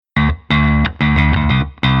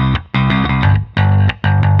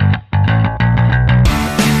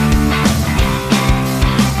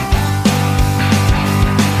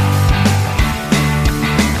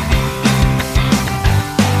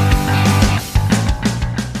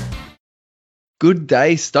Good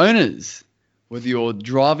day, stoners. Whether you're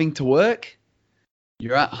driving to work,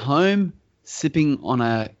 you're at home sipping on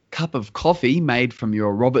a cup of coffee made from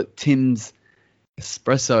your Robert Timms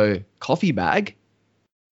espresso coffee bag,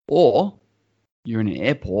 or you're in an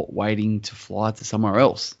airport waiting to fly to somewhere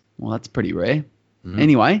else. Well, that's pretty rare.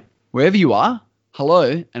 Anyway, wherever you are,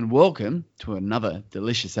 hello and welcome to another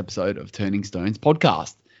delicious episode of Turning Stones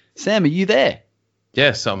podcast. Sam, are you there?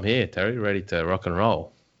 Yes, I'm here, Terry, ready to rock and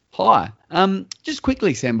roll. Hi. Just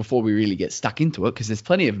quickly, Sam, before we really get stuck into it, because there's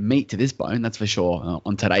plenty of meat to this bone, that's for sure,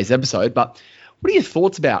 on today's episode. But what are your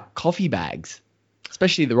thoughts about coffee bags,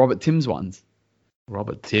 especially the Robert Timms ones?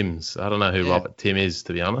 Robert Timms. I don't know who Robert Tim is,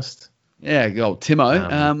 to be honest. Yeah, good old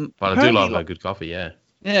Timmo. But I do like a good coffee, yeah.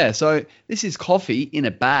 Yeah, so this is coffee in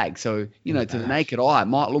a bag. So, to the naked eye, it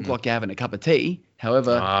might look like you're having a cup of tea.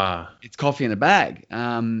 However, it's coffee in a bag.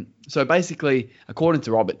 So basically, according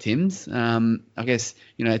to Robert Timms, I guess,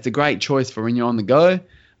 it's a great choice for when you're on the go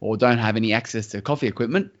or don't have any access to coffee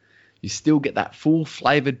equipment. You still get that full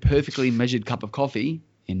flavored, perfectly measured cup of coffee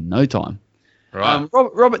in no time. Right.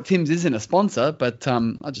 Robert Timms isn't a sponsor, but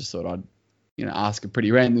I just thought I'd, ask a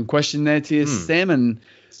pretty random question there to you, Sam, and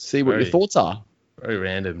see what your thoughts are. Very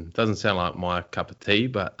random. Doesn't sound like my cup of tea,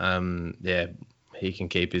 but yeah, he can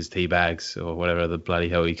keep his tea bags or whatever the bloody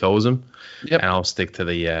hell he calls them. Yep. And I'll stick to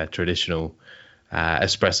the traditional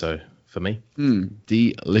espresso for me.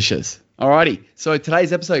 Delicious. Alrighty. So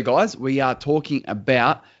today's episode, guys, we are talking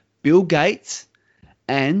about Bill Gates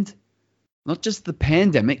and not just the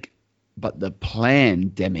pandemic, but the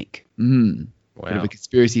plandemic. Wow. Bit of a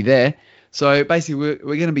conspiracy there. So basically,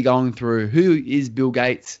 we're going to be going through who is Bill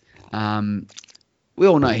Gates. We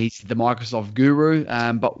all know he's the Microsoft guru,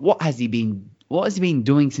 but what has he been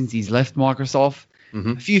doing since he's left Microsoft?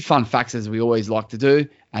 A few fun facts, as we always like to do,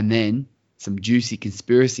 and then some juicy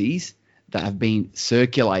conspiracies that have been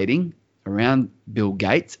circulating around Bill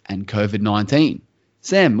Gates and COVID-19.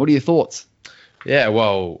 Sam, what are your thoughts? Yeah,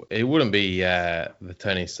 well, it wouldn't be the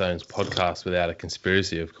Turning Stones podcast without a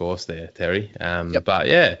conspiracy, of course, there, Terry. But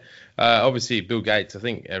yeah, obviously Bill Gates, I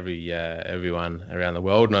think everyone around the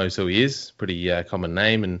world knows who he is. Pretty common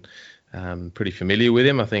name and pretty familiar with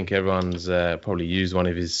him. I think everyone's probably used one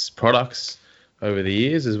of his products over the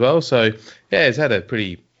years as well. So yeah, he's had a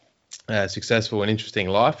pretty successful and interesting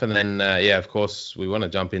life. And then of course, we want to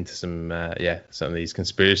jump into some of these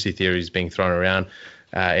conspiracy theories being thrown around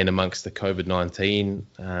in amongst the COVID-19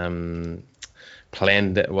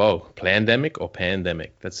 plandemic or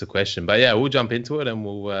pandemic. That's the question. But yeah, we'll jump into it and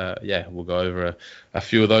we'll go over a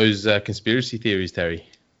few of those conspiracy theories, Terry.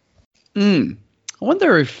 I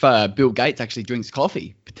wonder if Bill Gates actually drinks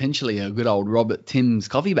coffee, potentially a good old Robert Timms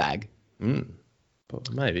coffee bag.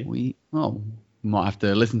 Maybe. We might have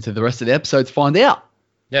to listen to the rest of the episode to find out.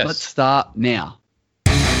 Yes. Let's start now.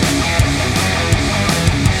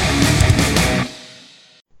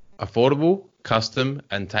 Affordable, custom,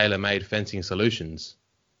 and tailor-made fencing solutions.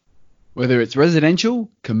 Whether it's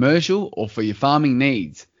residential, commercial, or for your farming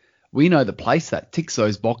needs, we know the place that ticks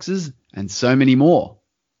those boxes and so many more.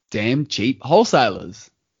 Damn Cheap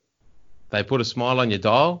Wholesalers. They put a smile on your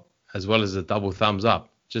dial as well as a double thumbs up,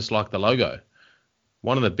 just like the logo.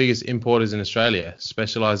 One of the biggest importers in Australia,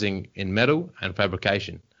 specialising in metal and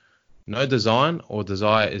fabrication. No design or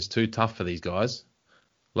desire is too tough for these guys.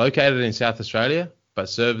 Located in South Australia, but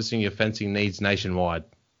servicing your fencing needs nationwide.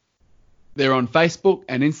 They're on Facebook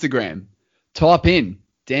and Instagram. Type in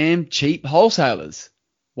Damn Cheap Wholesalers.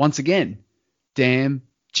 Once again, Damn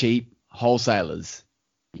Cheap Wholesalers.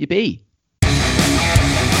 Yippee.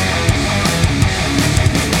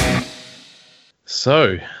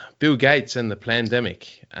 So, Bill Gates and the plandemic.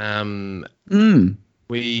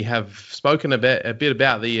 We have spoken a bit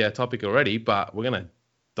about the topic already, but we're going to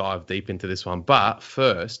dive deep into this one. But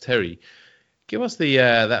first, Terry, give us the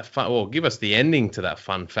give us the ending to that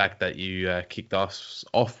fun fact that you kicked us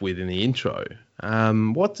off with in the intro.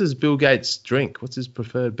 What does Bill Gates drink? What's his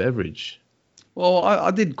preferred beverage? Well,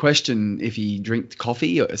 I did question if he drinks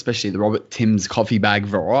coffee, especially the Robert Timms coffee bag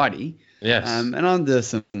variety. Yes. And under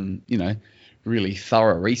some, really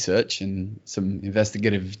thorough research and some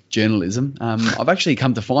investigative journalism, I've actually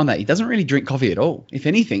come to find that he doesn't really drink coffee at all. If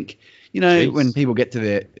anything, when people get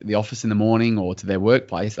to the office in the morning or to their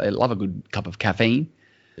workplace, they love a good cup of caffeine.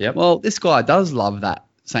 Yep. Well, this guy does love that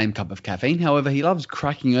same cup of caffeine. However, he loves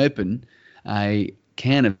cracking open a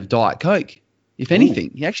can of Diet Coke. If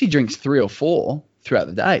anything, he actually drinks 3 or 4 throughout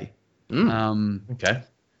the day. Okay.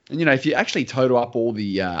 And, if you actually total up all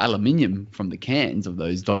the aluminium from the cans of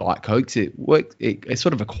those Diet Cokes, it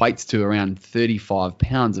sort of equates to around 35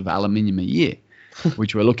 pounds of aluminium a year,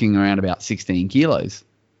 which we're looking around about 16 kilos.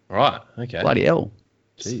 Right. Okay. Bloody hell.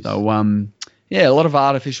 Jeez. So, Yeah, a lot of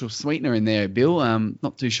artificial sweetener in there, Bill.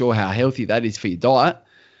 Not too sure how healthy that is for your diet.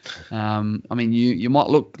 I mean, you might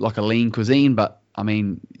look like a lean cuisine, but I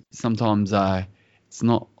mean, sometimes it's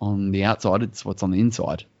not on the outside; it's what's on the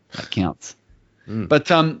inside that counts. But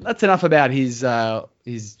that's enough about his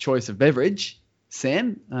choice of beverage,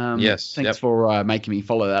 Sam. Yes. Thanks for making me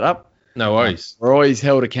follow that up. No worries. We're always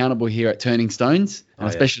held accountable here at Turning Stones, and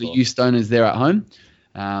especially you stoners there at home.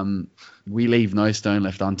 We leave no stone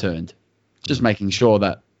left unturned. Just making sure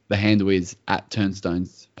that the handle is at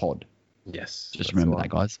Turnstones Pod. Yes. Just remember that,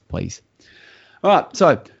 guys, please. All right.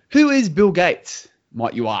 So, who is Bill Gates,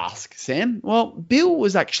 might you ask, Sam? Well, Bill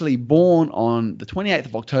was actually born on the 28th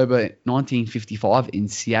of October, 1955 in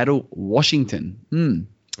Seattle, Washington. And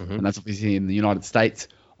that's obviously in the United States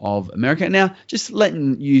of America. Now, just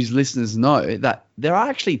letting you listeners know that there are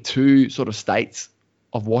actually two sort of states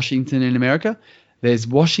of Washington in America. There's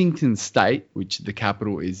Washington State, which the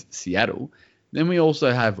capital is Seattle. Then we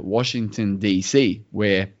also have Washington, D.C.,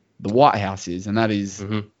 where the White House is, and that is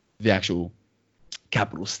the actual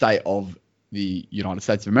capital state of the United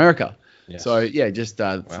States of America. Yes. So, yeah, just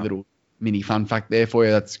a little mini fun fact there for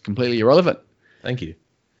you that's completely irrelevant. Thank you.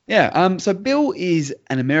 Yeah, so Bill is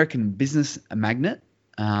an American business magnate,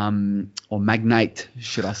 or magnate,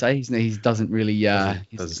 should I say. He doesn't really...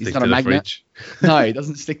 he's not a magnate. No, he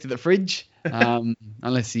doesn't stick to the fridge.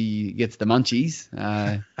 Unless he gets the munchies,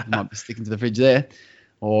 he might be sticking to the fridge there.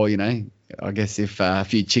 Or, you know, I guess if a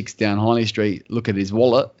few chicks down Highley Street look at his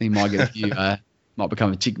wallet, he might get a few, might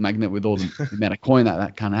become a chick magnet with all the amount of coin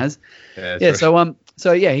that kind of has. Yeah.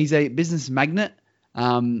 So he's a business magnate,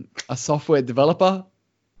 a software developer,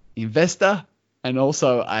 investor, and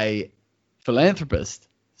also a philanthropist.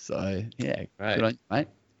 So, yeah, good on you, mate.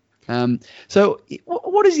 So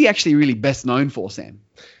what is he actually really best known for, Sam?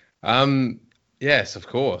 Yes, of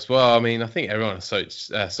course. Well, I mean, I think everyone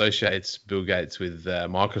associates Bill Gates with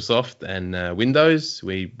Microsoft and Windows.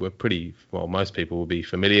 Most people will be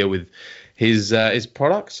familiar with his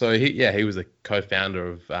products. So he was the co-founder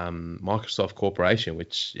of Microsoft Corporation,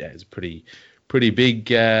 which is a pretty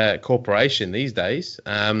big corporation these days.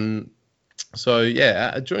 During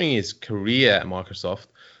his career at Microsoft,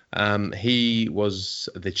 he was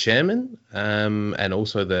the chairman and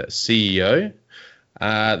also the CEO,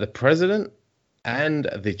 the president, and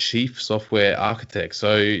the chief software architect.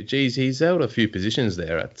 So, he's held a few positions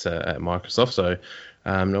there at Microsoft. So,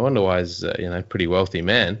 no wonder why he's pretty wealthy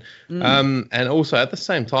man. And also at the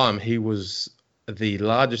same time, he was the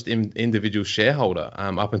largest individual shareholder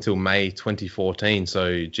up until May 2014.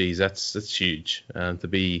 So, that's huge to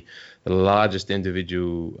be the largest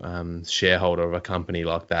individual shareholder of a company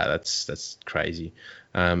like that. That's crazy.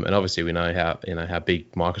 And obviously we know how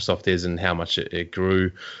big Microsoft is and how much it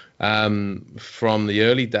grew from the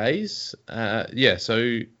early days.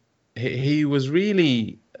 So he was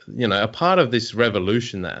really a part of this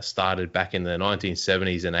revolution that started back in the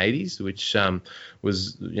 1970s and 80s, which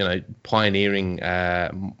was pioneering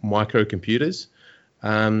microcomputers.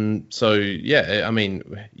 I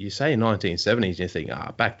mean, you say 1970s, and you think,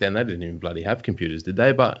 back then they didn't even bloody have computers, did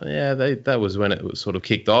they? But yeah, that was when it was sort of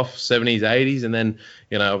kicked off, 70s, 80s, and then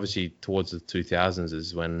obviously towards the 2000s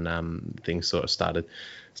is when things sort of started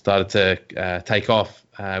to take off.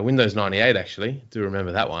 Windows 98, actually, do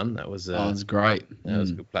remember that one? That was that's great. That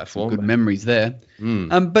was a good platform. Some good memories there.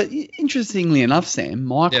 But interestingly enough, Sam,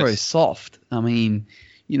 Microsoft. Yes. I mean,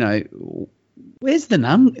 where's the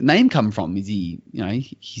name come from? Is he,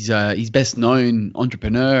 he's best known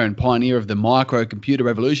entrepreneur and pioneer of the microcomputer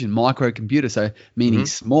revolution, microcomputer, so meaning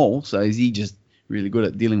small. So is he just really good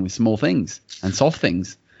at dealing with small things and soft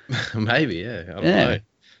things? Maybe, yeah. I don't know.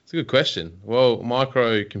 It's a good question. Well,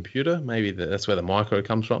 microcomputer, maybe that's where the micro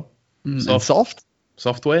comes from. Soft?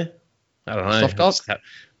 Software? I don't know.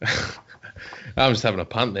 I'm just having a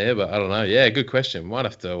punt there, but I don't know. Yeah, good question. Might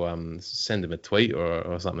have to send him a tweet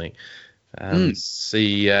or something.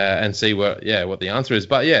 See what the answer is.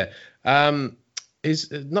 But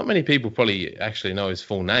not many people probably actually know his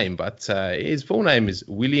full name, but his full name is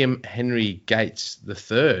William Henry Gates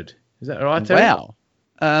III. Is that right, Terry? Wow.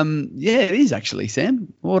 It is actually,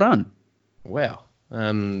 Sam. Well done. Wow.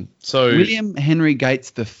 So William Henry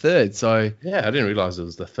Gates III. So yeah, I didn't realize it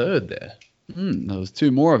was the third there. There was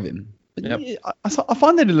two more of him. But I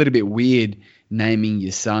find that a little bit weird, naming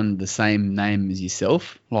your son the same name as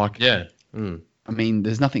yourself. I mean,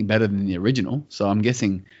 there's nothing better than the original. So I'm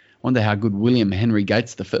guessing, wonder how good William Henry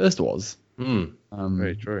Gates the first was.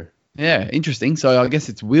 Very true. Yeah, interesting. So I guess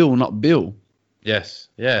it's Will, not Bill. Yes.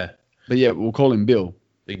 Yeah. But yeah, we'll call him Bill.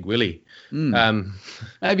 Big Willie.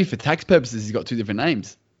 Maybe for tax purposes, he's got two different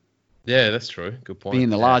names. Yeah, that's true. Good point. Being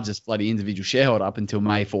the largest bloody individual shareholder up until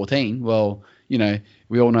May 14. Well,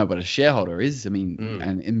 we all know what a shareholder is. I mean,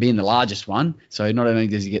 and being the largest one, so not only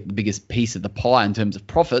does he get the biggest piece of the pie in terms of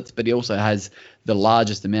profits, but he also has the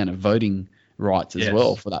largest amount of voting rights as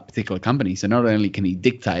well for that particular company. So not only can he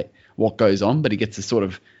dictate what goes on, but he gets to sort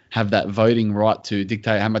of have that voting right to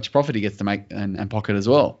dictate how much profit he gets to make and pocket as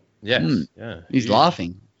well. Yes, yeah. He's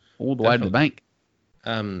laughing all the way to the bank.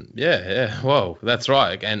 Yeah. Well, that's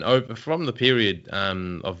right. And from the period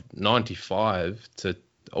of 95 to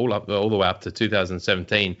all the way up to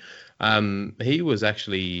 2017, he was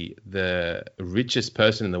actually the richest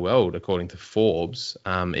person in the world according to Forbes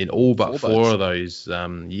in all but four of those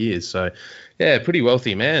years. So, yeah, pretty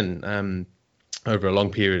wealthy man over a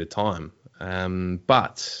long period of time.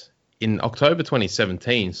 But in October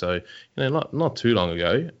 2017, so not too long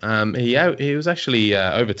ago, he was actually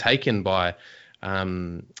overtaken by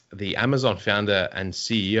the Amazon founder and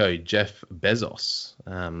CEO Jeff Bezos,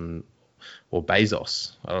 or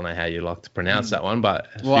Bezos. I don't know how you like to pronounce that one, but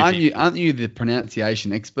aren't you the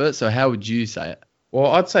pronunciation expert? So how would you say it?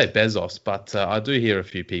 Well, I'd say Bezos, but I do hear a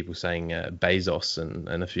few people saying Bezos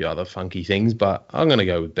and a few other funky things, but I'm going to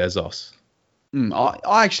go with Bezos.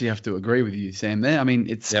 I actually have to agree with you, Sam, there. I mean,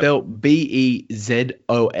 it's spelled Bezos,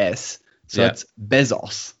 so it's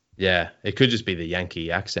Bezos. Yeah, it could just be the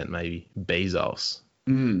Yankee accent, maybe Bezos.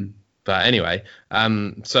 But anyway,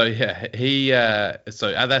 so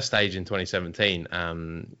at that stage in 2017,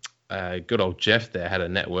 good old Jeff there had a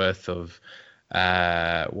net worth of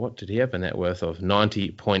what did he have a net worth of?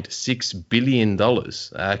 $90.6 billion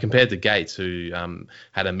compared to Gates, who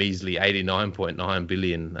had a measly $89.9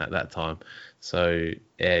 billion at that time. So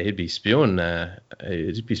yeah, he'd be spewing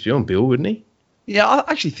Bill, wouldn't he? Yeah,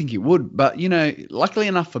 I actually think he would. But, luckily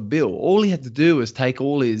enough for Bill, all he had to do was take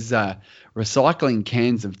all his recycling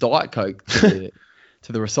cans of Diet Coke to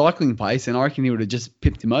the recycling place, and I reckon he would have just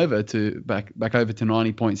pipped him over to back over to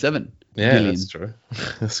 90.7 billion. That's true.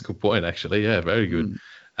 That's a good point, actually. Yeah, very good.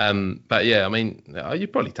 But yeah, I mean,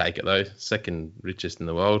 you'd probably take it though. Second richest in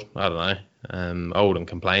the world. I don't know. I wouldn't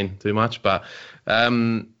complain too much, but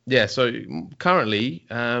yeah. So currently,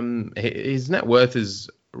 his net worth is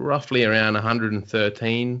roughly around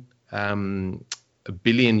 113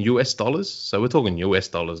 billion US dollars. So we're talking US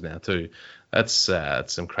dollars now too. That's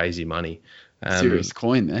some crazy money. Serious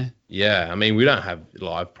coin there. Yeah, I mean, we don't have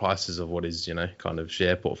live prices of what his, kind of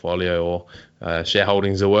share portfolio or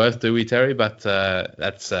shareholdings are worth, do we, Terry? But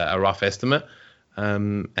that's a rough estimate.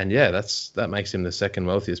 And yeah, that makes him the second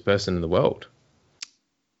wealthiest person in the world.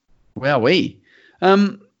 Wowee.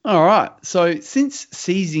 All right. So since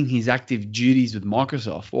ceasing his active duties with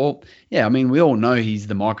Microsoft, well, yeah, I mean, we all know he's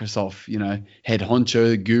the Microsoft, head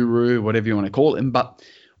honcho, guru, whatever you want to call him. But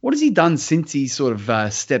what has he done since he sort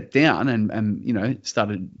of stepped down and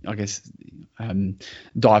started, I guess,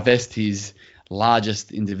 divest his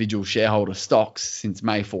largest individual shareholder stocks since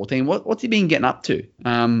May 14? What's he been getting up to?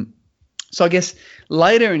 So I guess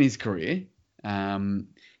later in his career,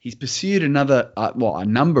 he's pursued a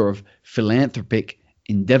number of philanthropic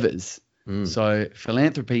endeavors. So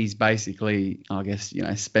philanthropy is basically, I guess,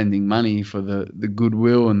 spending money for the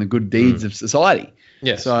goodwill and the good deeds of society.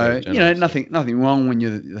 Yes. So, nothing wrong when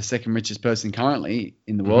you're the second richest person currently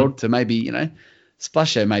in the world to maybe,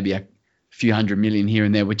 splash out maybe a few $100 million here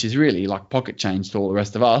and there, which is really like pocket change to all the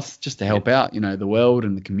rest of us, just to help out, the world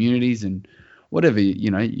and the communities and whatever,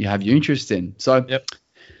 you have your interest in. So,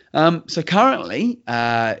 so currently,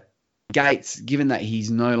 Gates, given that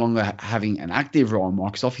he's no longer having an active role in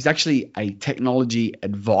Microsoft, he's actually a technology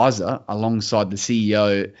advisor alongside the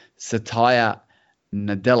CEO, Satya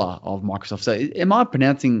Nadella of Microsoft. So am I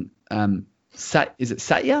pronouncing is it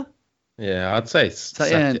Satya? Yeah, I'd say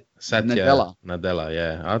Satya Nadella. Nadella,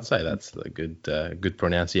 yeah. I'd say that's a good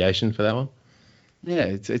pronunciation for that one. Yeah,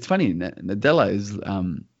 it's funny. Nadella is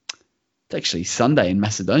it's actually Sunday in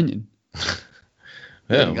Macedonian.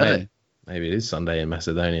 Yeah, maybe it is Sunday in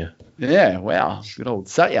Macedonia. Yeah, wow. Good old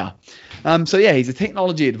Satya. So, yeah, he's a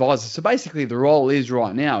technology advisor. So, basically, the role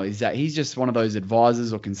right now is that he's just one of those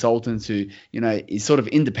advisors or consultants who, is sort of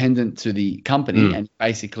independent to the company and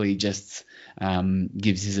basically just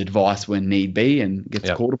gives his advice when need be and gets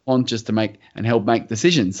called upon just to help make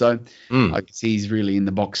decisions. So, I guess he's really in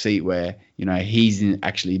the box seat where, he's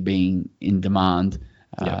actually being in demand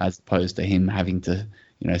as opposed to him having to,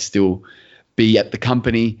 still be at the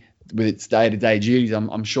company with its day-to-day duties.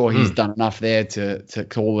 I'm sure he's done enough there to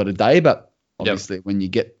call it a day, but obviously when you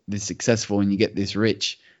get this successful and you get this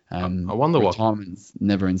rich, I wonder retirement's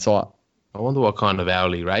never in sight. I wonder what kind of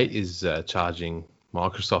hourly rate is charging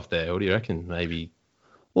Microsoft there. What do you reckon? Maybe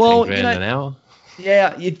 $10,000 an hour?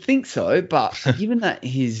 Yeah, you'd think so, but given that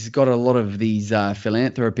he's got a lot of these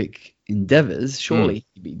philanthropic endeavors, surely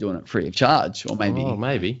he'd be doing it free of charge, or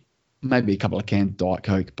maybe a couple of cans of Diet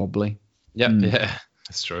Coke, probably. Yeah, yeah,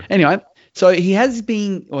 that's true. Anyway, so he has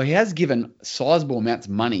given sizable amounts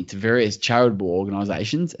of money to various charitable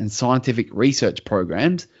organizations and scientific research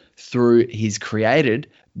programs through his created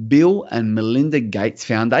Bill and Melinda Gates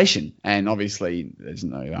Foundation. And obviously, there's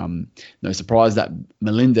no surprise that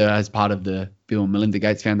Melinda, as part of the Bill and Melinda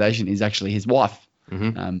Gates Foundation, is actually his wife,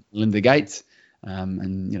 Melinda Gates.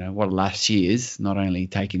 And, what a laugh she is, not only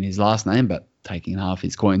taking his last name, but taking half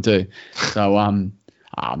his coin too. So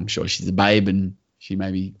I'm sure she's a babe, and she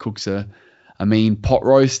maybe cooks a mean pot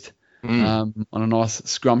roast on a nice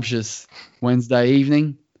scrumptious Wednesday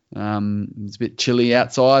evening. It's a bit chilly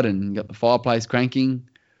outside and got the fireplace cranking.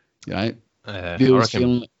 Bill's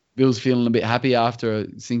feeling a bit happy after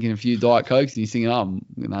sinking a few Diet Cokes, and he's thinking, I'm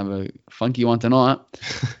going to have a funky one tonight.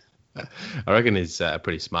 I reckon he's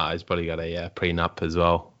pretty smart. He's probably got a prenup as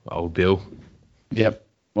well, old Bill. Yep.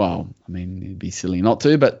 Well, I mean, it'd be silly not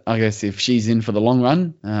to, but I guess if she's in for the long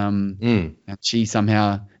run, and she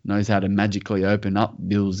somehow knows how to magically open up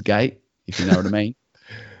Bill's gate, if you know what I mean,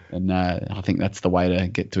 and I think that's the way to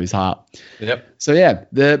get to his heart. Yep. So, yeah,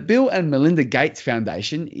 the Bill and Melinda Gates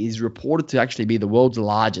Foundation is reported to actually be the world's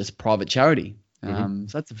largest private charity. So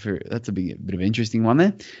that's a bit of an interesting one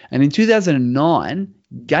there. And in 2009,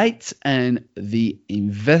 Gates and the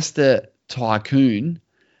investor tycoon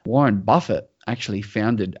Warren Buffett actually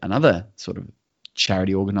founded another sort of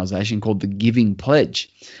charity organization called the Giving Pledge.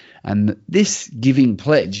 And this Giving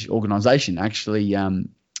Pledge organization actually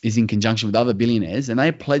is in conjunction with other billionaires, and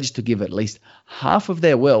they pledge to give at least half of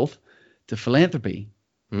their wealth to philanthropy.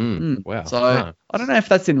 Wow. So I don't know if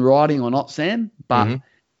that's in writing or not, Sam, but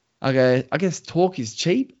I guess talk is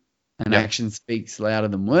cheap and action speaks louder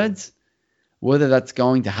than words. Whether that's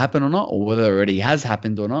going to happen or not, or whether it already has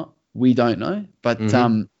happened or not, we don't know. But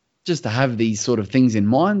just to have these sort of things in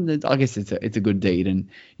mind, I guess it's a good deed. And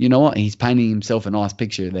you know what? He's painting himself a nice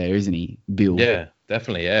picture there, isn't he, Bill? Yeah,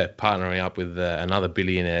 definitely. Yeah, partnering up with another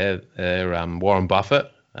billionaire, Warren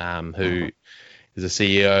Buffett, who is the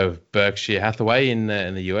CEO of Berkshire Hathaway in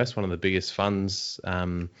the US, one of the biggest funds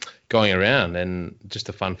going around. And just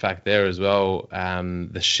a fun fact there as well,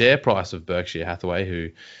 the share price of Berkshire Hathaway,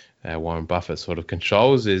 who Warren Buffett sort of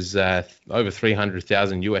controls, is over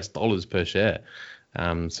 $300,000 per share.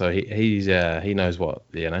 So he knows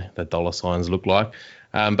what the dollar signs look like.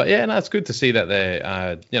 But yeah, no, it's good to see that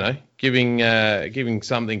they're giving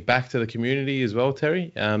something back to the community as well,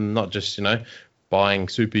 Terry. Not just buying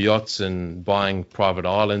super yachts and buying private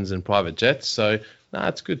islands and private jets. So no,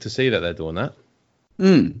 it's good to see that they're doing that.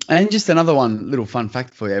 And just another little fun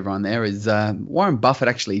fact for everyone there is Warren Buffett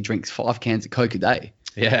actually drinks 5 cans of Coke a day.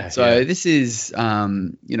 Yeah. So this is,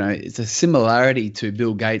 it's a similarity to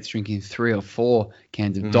Bill Gates drinking 3 or 4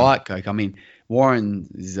 cans of Diet Coke. I mean, Warren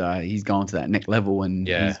is he's gone to that next level and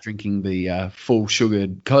he's drinking the full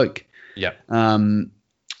sugared Coke. Yeah.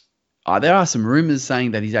 There are some rumors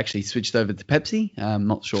saying that he's actually switched over to Pepsi. I'm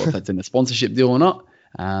not sure if that's in a sponsorship deal or not.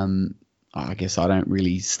 I guess I don't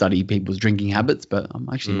really study people's drinking habits, but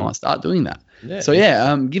I actually might start doing that. Yeah.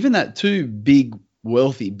 So given that 2 big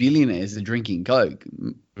wealthy billionaires are drinking Coke,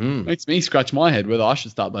 makes me scratch my head whether I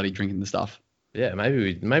should start bloody drinking the stuff. Yeah,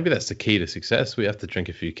 maybe that's the key to success. We have to drink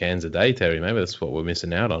a few cans a day, Terry. Maybe that's what we're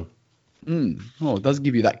missing out on. Well, it does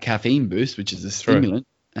give you that caffeine boost, which is a stimulant,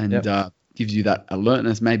 and gives you that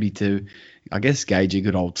alertness maybe to, I guess, gauge a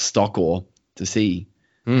good old stock or to see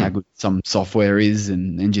how good some software is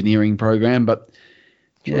and engineering program. But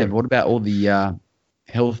what about all the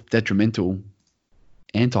health detrimental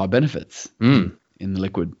anti-benefits in the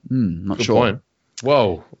liquid? Not good sure. Point.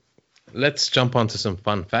 Whoa. Let's jump onto some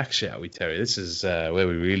fun facts, shall we, Terry? This is where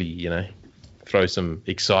we really, throw some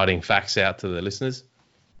exciting facts out to the listeners.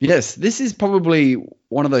 Yes, this is probably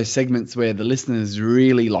one of those segments where the listeners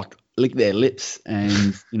really lick their lips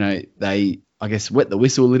and, they, I guess, wet the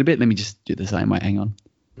whistle a little bit. Let me just do the same way. Hang on.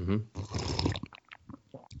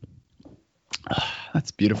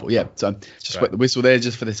 That's beautiful. Yeah. So just wet the whistle there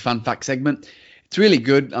just for this fun fact segment. It's really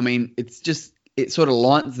good. I mean, it sort of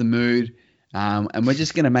lightens the mood. And we're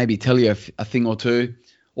just going to maybe tell you a thing or 2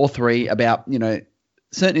 or 3 about,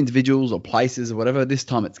 certain individuals or places or whatever. This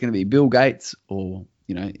time it's going to be Bill Gates or,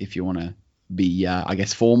 if you want to be, I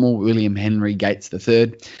guess, formal, William Henry Gates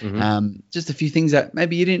III. Just a few things that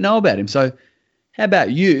maybe you didn't know about him. So how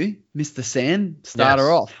about you, Mr. Sand? Start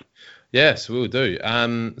her off. Yes, we'll do.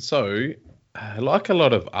 So like a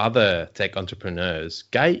lot of other tech entrepreneurs,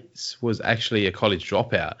 Gates was actually a college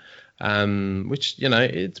dropout, which,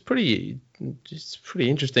 it's pretty just pretty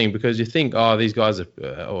interesting because you think, oh, these guys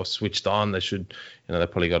are all switched on. They should, they've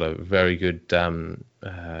probably got a very good, I don't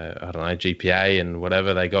know, GPA and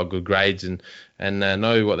whatever. They got good grades and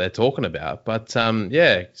know what they're talking about. But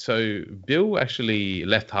so Bill actually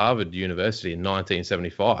left Harvard University in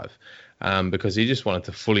 1975 because he just wanted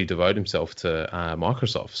to fully devote himself to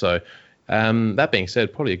Microsoft. So that being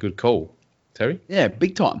said, probably a good call. Terry? Yeah,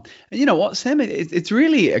 big time. And you know what, Sam? It's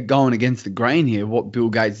really going against the grain here what Bill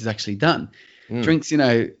Gates has actually done. Drinks,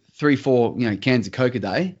 3-4, cans of Coke a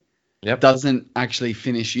day. Yep. Doesn't actually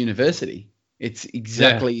finish university. It's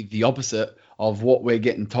exactly the opposite of what we're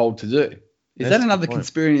getting told to do. Is that another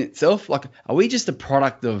conspiracy in itself? Like, are we just a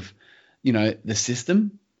product of, the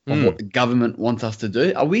system of what the government wants us to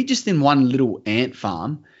do? Are we just in one little ant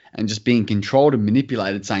farm and just being controlled and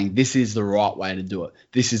manipulated, saying this is the right way to do it.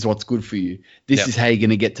 This is what's good for you. This is how you're going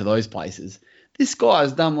to get to those places. This guy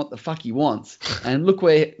has done what the fuck he wants, and look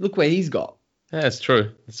where he's got. Yeah, it's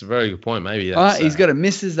true. That's a very good point. Maybe that's, all right, he's got a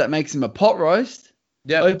missus that makes him a pot roast.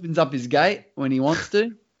 Yeah, opens up his gate when he wants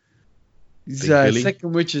to. He's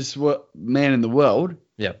second richest man in the world.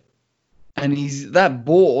 Yep. And he's that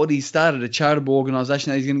bored. He started a charitable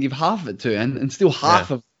organisation that he's going to give half of it to, and still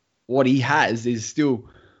half of what he has is still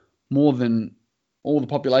more than all the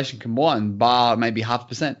population combined, bar maybe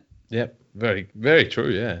 0.5%. Yep, very, very true.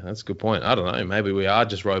 Yeah, that's a good point. I don't know. Maybe we are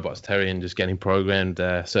just robots, Terry, and just getting programmed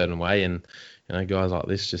a certain way. And guys like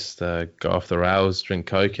this just go off the rails, drink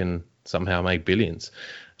Coke, and somehow make billions.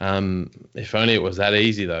 If only it was that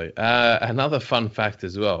easy, though. Another fun fact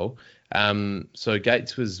as well. So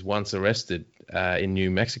Gates was once arrested in New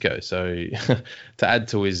Mexico. So to add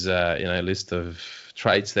to his list of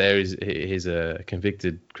traits there, he's a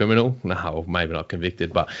convicted criminal. No, maybe not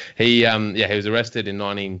convicted, but he was arrested in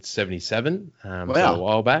 1977, so a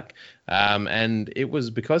while back. And it was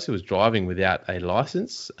because he was driving without a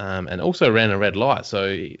license, and also ran a red light. So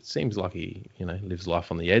it seems like he lives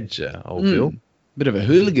life on the edge, old Bill. Bit of a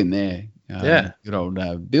hooligan there. Good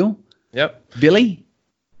old Bill. Yep. Billy.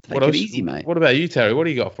 Take it easy, mate. What about you, Terry? What do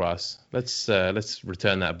you got for us? Let's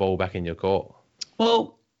return that ball back in your court.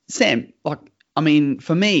 Well, Sam,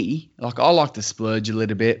 for me, I like to splurge a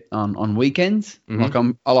little bit on weekends.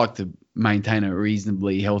 Mm-hmm. I like to maintain a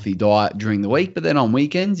reasonably healthy diet during the week, but then on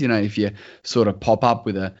weekends, if you sort of pop up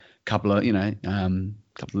with a couple of, couple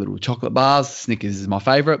of little chocolate bars, Snickers is my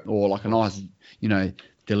favorite, or like a nice,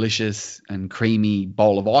 delicious and creamy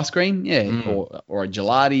bowl of ice cream, or a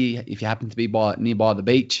gelati if you happen to be nearby the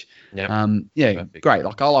beach. Perfect. Great.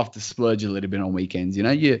 I like to splurge a little bit on weekends.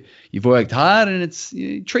 You've worked hard and it's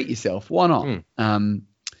treat yourself. Why not?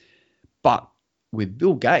 But with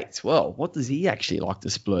Bill Gates, well, what does he actually like to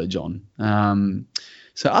splurge on?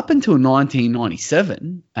 So up until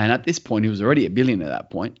 1997, and at this point he was already a billion at that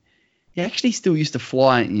point, he actually still used to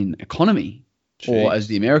fly in economy. Jeez. Or as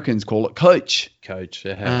the Americans call it, coach. Coach,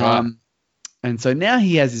 right. And so now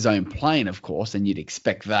he has his own plane, of course, and you'd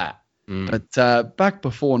expect that. But back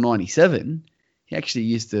before 97, he actually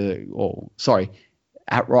used to,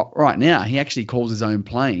 right now, he actually calls his own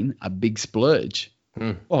plane a big splurge.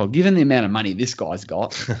 Well, given the amount of money this guy's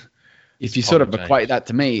got, if you sort of equate that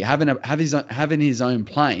to me, having his own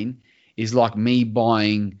plane is like me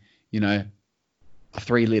buying, a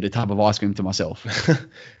 3-liter tub of ice cream to myself.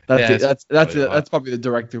 That's probably the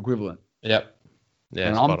direct equivalent. Yep. Yeah.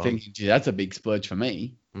 And I'm thinking, gee, that's a big splurge for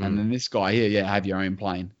me. And then this guy here, have your own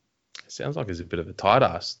plane. Sounds like he's a bit of a tight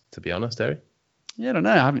ass, to be honest, Harry. Yeah, I don't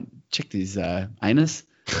know. I haven't checked his anus,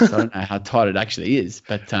 so I don't know how tight it actually is.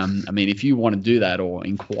 But if you want to do that or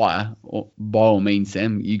inquire, by all means,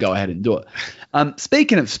 Sam, you go ahead and do it.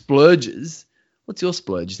 Speaking of splurges, what's your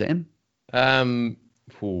splurge, Sam? How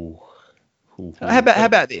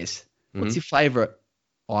about this? What's your favourite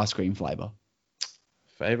ice cream flavour?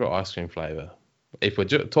 Favourite ice cream flavour? If we're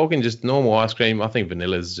talking just normal ice cream, I think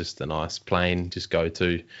vanilla is just a nice plain, just go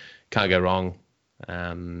to. Can't go wrong.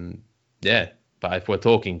 But if we're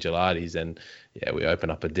talking gelatis, then we open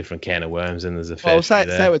up a different can of worms and there's a fair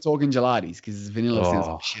say we're talking gelatis because vanilla sounds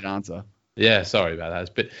like a shit answer. Yeah, sorry about that.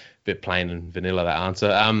 It's a bit plain and vanilla, that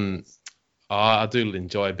answer. I do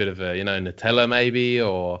enjoy a bit of a, Nutella maybe,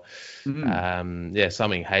 or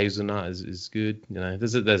something hazelnut is good.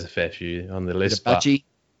 There's a fair few on the list. Bachi.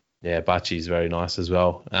 Yeah, Bachi is very nice as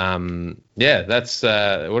well. That's.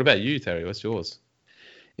 What about you, Terry? What's yours?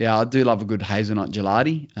 Yeah, I do love a good hazelnut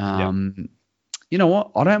gelati. You know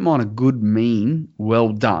what? I don't mind a good, mean, well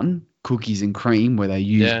done cookies and cream where they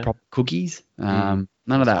use proper cookies. None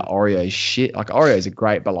of that Oreo shit. Like Oreos are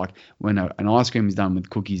great, but like when an ice cream is done with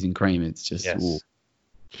cookies and cream, it's just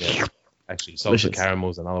Yeah. Actually, salted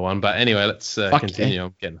caramel's another one. But anyway, let's continue.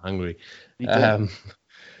 I'm getting hungry.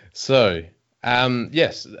 So,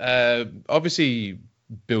 yes, obviously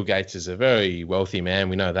Bill Gates is a very wealthy man.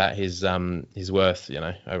 We know that he's worth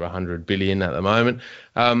over 100 billion at the moment.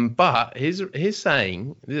 But he's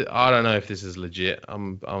saying, I don't know if this is legit.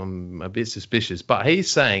 I'm a bit suspicious, but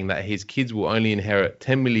he's saying that his kids will only inherit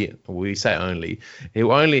 10 million. We say only.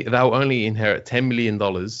 They'll only inherit $10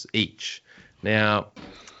 million each. Now,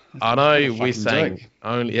 I know we're saying joke.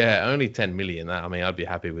 only 10 million. I mean, I'd be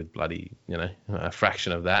happy with bloody, a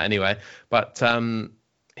fraction of that anyway. But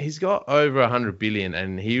he's got over 100 billion,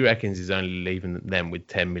 and he reckons he's only leaving them with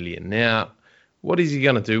 10 million. Now, what is he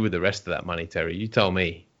going to do with the rest of that money, Terry? You tell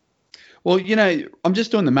me. Well, I'm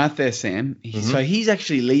just doing the math there, Sam. So he's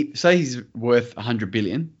actually say he's worth 100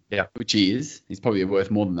 billion. Yeah. Which he is. He's probably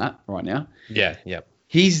worth more than that right now. Yeah. Yeah.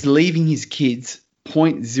 He's leaving his kids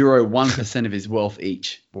 0.01% of his wealth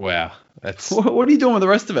each. Wow. That's What are you doing with the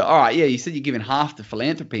rest of it? All right, yeah, you said you're giving half to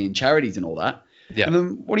philanthropy and charities and all that. Yeah. And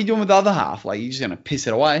then what are you doing with the other half? Like, you're just going to piss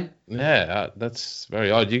it away? Yeah, that's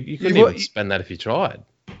very odd. You couldn't even spend that if you tried.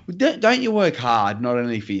 Don't you work hard not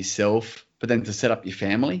only for yourself, but then to set up your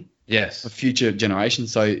family? Yes. For future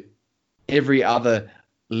generations. So every other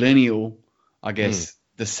lineal, I guess,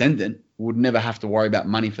 descendant would never have to worry about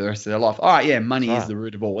money for the rest of their life. All right, yeah, money is the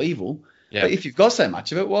root of all evil. Yeah. But if you've got so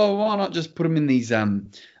much of it, well, why not just put them in these, I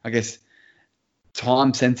guess,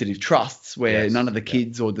 time-sensitive trusts where none of the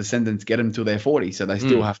kids or descendants get them until they're 40, so they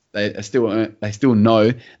still they still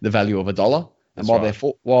know the value of a dollar. And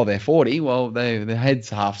while they're 40, well, their head's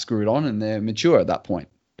half screwed on and they're mature at that point.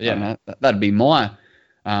 Yeah, that'd be my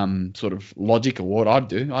sort of logic of what I'd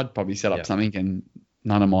do. I'd probably set up something, and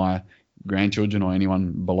none of my grandchildren or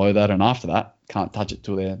anyone below that and after that can't touch it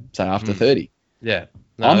till they're say after 30. Yeah.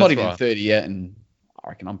 No, I'm not even 30 yet, and I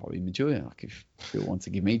reckon I'm probably mature. Like, if Phil wants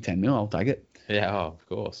to give me 10 mil, I'll take it. Yeah, of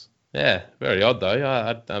course. Yeah, very odd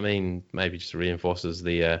though. I mean, maybe just reinforces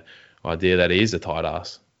the idea that he is a tight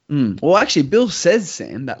ass. Well, actually, Bill says,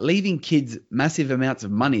 Sam, that leaving kids massive amounts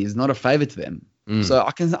of money is not a favour to them. So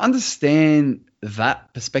I can understand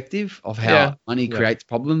that perspective of how money creates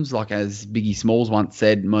problems. Like, as Biggie Smalls once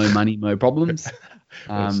said, "Mo money, mo problems."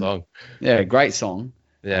 Song. Yeah, great song.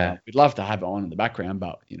 Yeah, we'd love to have it on in the background,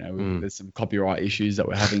 but there's some copyright issues that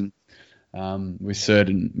we're having with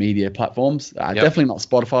certain media platforms. Definitely not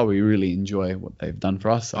Spotify. We really enjoy what they've done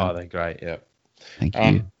for us. So. Oh, they're great. Yeah. Thank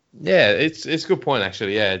you. Yeah, it's a good point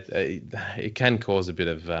actually. Yeah, it can cause a bit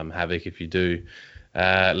of havoc if you do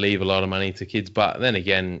leave a lot of money to kids. But then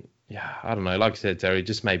again, yeah, I don't know. Like I said, Terry,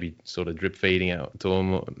 just maybe sort of drip feeding it to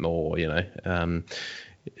them, or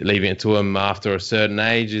leaving it to him after a certain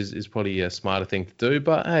age is probably a smarter thing to do.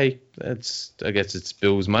 But hey, I guess it's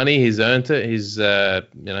Bill's money. He's earned it. He's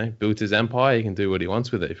built his empire. He can do what he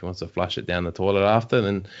wants with it. If he wants to flush it down the toilet after,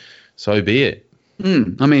 then so be it.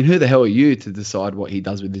 I mean, who the hell are you to decide what he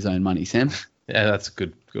does with his own money, Sam? Yeah, that's a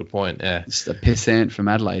good point. Yeah, just a pissant from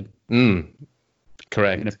Adelaide.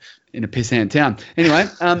 Correct. In a pissant town. Anyway,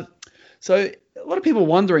 so a lot of people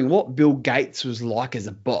wondering what Bill Gates was like as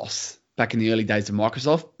a boss back in the early days of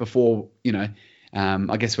Microsoft before,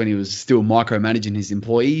 I guess when he was still micromanaging his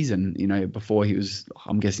employees and, before he was,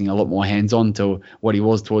 I'm guessing, a lot more hands-on to what he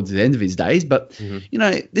was towards the end of his days. But,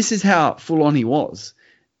 this is how full on he was.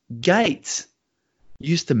 Gates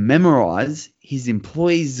used to memorize his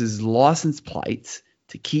employees' license plates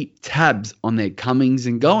to keep tabs on their comings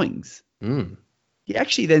and goings. He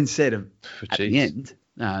actually then said at the end,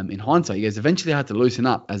 in hindsight, he goes, eventually I had to loosen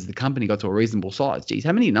up as the company got to a reasonable size. Geez,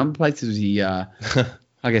 how many number plates was he, I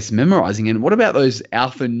guess, memorizing? And what about those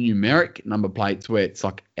alphanumeric number plates where it's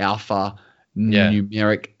like alpha,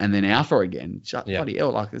 numeric, and then alpha again? Bloody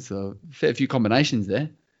hell, like there's a fair few combinations there.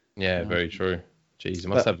 Yeah, very true. Geez, he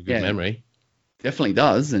must have a good memory. Definitely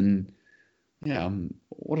does. And,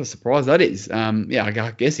 what a surprise that is.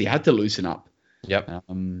 I guess he had to loosen up. Yep.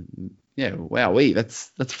 Wowee,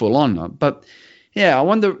 that's full on. But yeah, I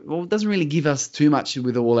wonder. Well, it doesn't really give us too much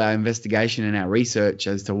with all our investigation and our research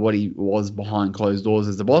as to what he was behind closed doors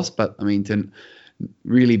as a boss. But I mean, to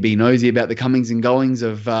really be nosy about the comings and goings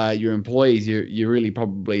of your employees, you really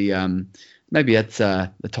probably maybe that's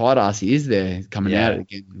the tight ass he is there coming out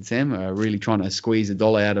again. Sam, really trying to squeeze a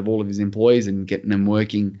dollar out of all of his employees and getting them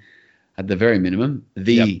working at the very minimum,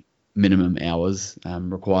 minimum hours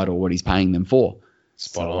required or what he's paying them for.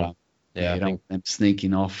 Spot on. You don't want them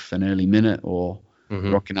sneaking off an early minute or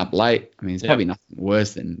rocking up late. I mean, it's probably nothing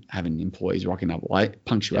worse than having employees rocking up late.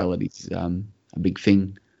 Punctuality is a big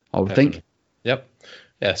thing, I would think. Yep.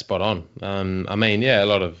 Yeah, spot on. I mean, a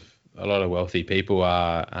lot of wealthy people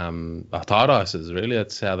are tight asses. Really,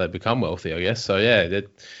 that's how they become wealthy, I guess. So yeah,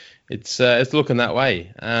 it's looking that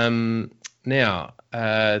way. Now,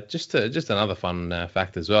 Just another fun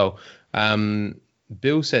fact as well.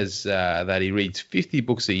 Bill says that he reads 50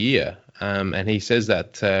 books a year, and he says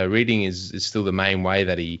that reading is still the main way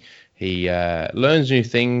that he learns new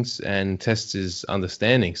things and tests his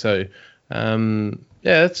understanding. So,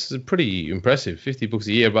 that's pretty impressive, 50 books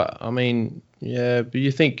a year. But, I mean, yeah, but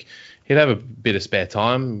you think he'd have a bit of spare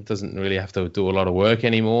time, doesn't really have to do a lot of work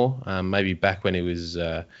anymore. Maybe back when he was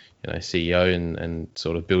CEO and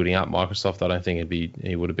sort of building up Microsoft, I don't think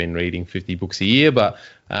he would have been reading 50 books a year. But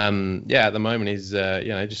at the moment he's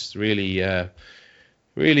just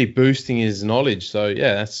really boosting his knowledge. So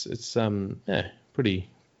yeah, it's pretty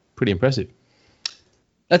impressive.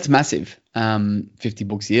 That's massive. 50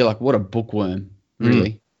 books a year, like what a bookworm,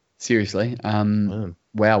 really. Seriously.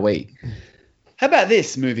 Wowee. How about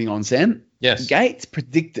this? Moving on, Sam. Yes. Gates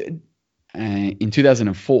predicted in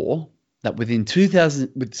 2004 that within 2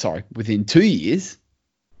 years,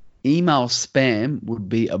 email spam would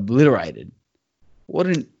be obliterated. What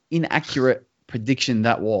an inaccurate prediction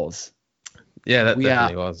that was. Yeah, that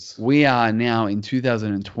definitely was. We are now in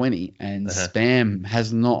 2020, and spam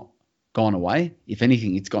has not gone away. If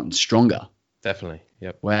anything, it's gotten stronger. Definitely.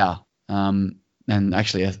 Yep. Wow. And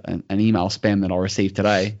actually, an email spam that I received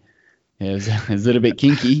today is a little bit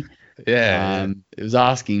kinky. Yeah. It was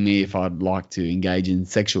asking me if I'd like to engage in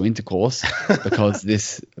sexual intercourse because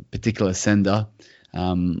this particular sender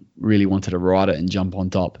really wanted to write it and jump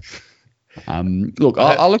on top. Look,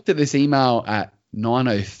 I looked at this email at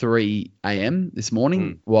 9:03 a.m. this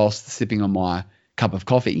morning whilst sipping on my cup of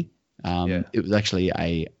coffee. It was actually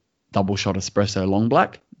a double shot espresso long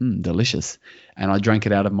black. Delicious. And I drank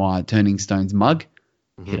it out of my Turning Stones mug.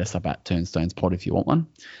 Hit us up at Turnstones Pod if you want one.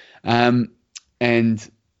 And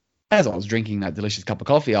as I was drinking that delicious cup of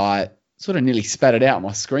coffee, I sort of nearly spat it out on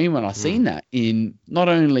my screen when I seen that, in not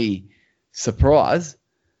only surprise,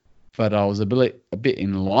 but I was a bit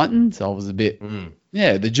enlightened. I was a bit,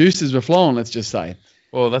 the juices were flowing, let's just say.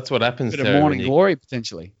 Well, that's what happens. A bit of morning glory,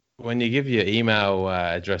 potentially. When you give your email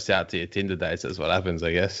address out to your Tinder dates, that's what happens,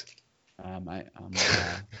 I guess. Mate,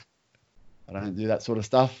 I don't do that sort of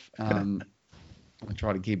stuff. I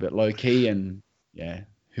try to keep it low key, and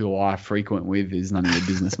who I frequent with is none of your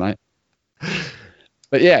business, mate.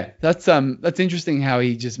 But yeah, that's interesting how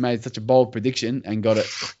he just made such a bold prediction and got it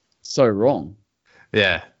so wrong.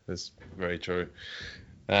 Yeah, that's very true.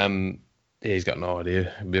 He's got no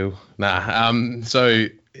idea, Bill. So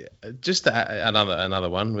just another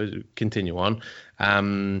one. We'll continue on.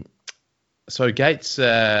 So Gates, he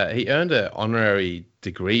earned an honorary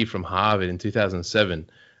degree from Harvard in 2007.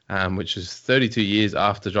 Which is 32 years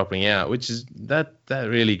after dropping out, which is that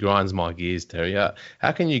really grinds my gears, Terry.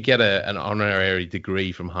 How can you get an honorary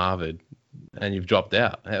degree from Harvard and you've dropped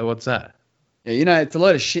out? What's that? Yeah, it's a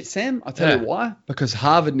load of shit, Sam. I'll tell you why. Because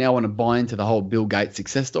Harvard now want to buy into the whole Bill Gates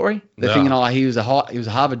success story. They're thinking, he was a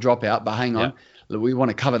Harvard dropout, but hang on, we want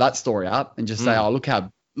to cover that story up and just say, look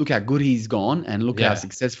how good he's gone and look how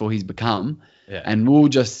successful he's become, and we'll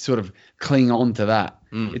just sort of cling on to that.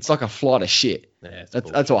 It's like a flight of shit. Yeah,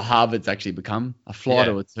 that's what Harvard's actually become, a fly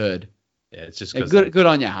to a turd. Yeah, it's just good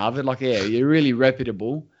on you, Harvard. Like, you're really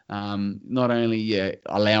reputable. Not only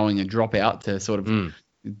allowing a dropout to sort of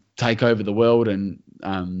take over the world and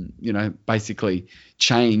basically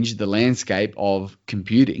change the landscape of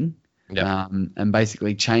computing, and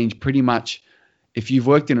basically change pretty much. If you've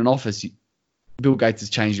worked in an office, Bill Gates has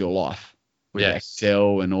changed your life with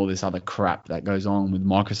Excel and all this other crap that goes on with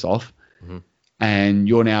Microsoft. And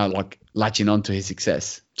you're now like latching onto his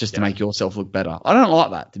success just to make yourself look better. I don't like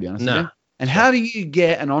that, to be honest with you. And how do you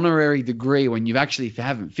get an honorary degree when you actually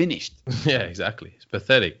haven't finished? Yeah, exactly. It's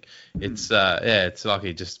pathetic. It's it's like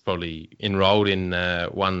he just probably enrolled in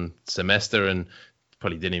one semester and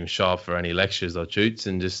probably didn't even show up for any lectures or shoots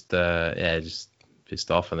and just pissed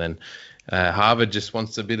off. And then Harvard just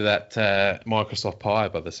wants a bit of that Microsoft pie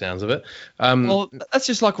by the sounds of it. Well, that's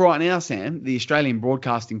just like right now, Sam, the Australian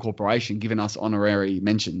Broadcasting Corporation giving us honorary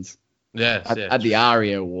mentions at the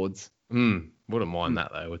ARIA Awards. Wouldn't mind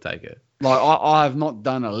that, though. We'll take it. Like, I have not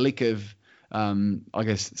done a lick of,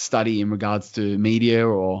 study in regards to media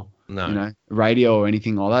or, radio or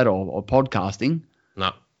anything like that or podcasting.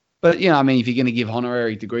 No. But, if you're going to give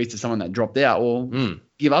honorary degrees to someone that dropped out, well,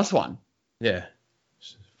 give us one. Yeah.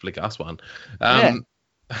 Flick us one. All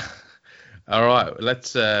right,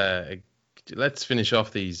 let's finish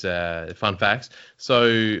off these fun facts.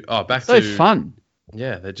 So, fun.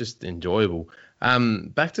 Yeah, they're just enjoyable.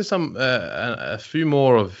 Back to some a few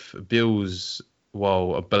more of Bill's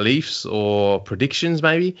beliefs or predictions,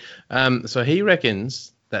 maybe. So he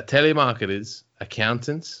reckons that telemarketers,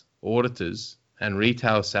 accountants, auditors, and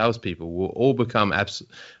retail salespeople will all become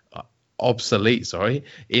obsolete,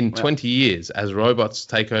 in 20 years as robots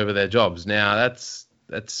take over their jobs. Now,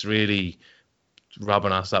 that's really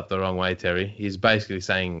rubbing us up the wrong way, Terry. He's basically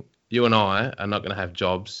saying you and I are not going to have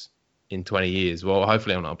jobs in 20 years. Well,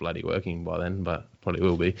 hopefully I'm not bloody working by then, but probably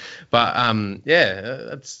will be. But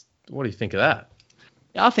that's what do you think of that?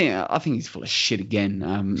 I think he's full of shit again.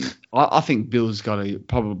 I think Bill's got to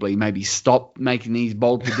probably maybe stop making these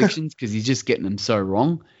bold predictions because he's just getting them so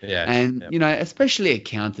wrong. Yeah. And especially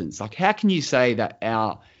accountants. Like, how can you say that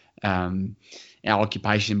our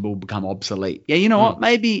occupation will become obsolete? Yeah, you know what?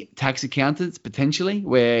 Maybe tax accountants potentially,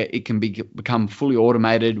 where it can become fully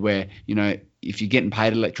automated. Where if you're getting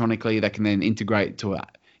paid electronically, they can then integrate to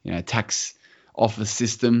a tax office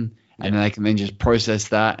system. And then they can then just process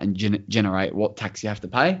that and generate what tax you have to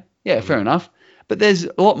pay. Yeah, fair enough. But there's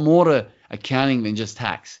a lot more to accounting than just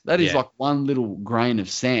tax. That is like one little grain of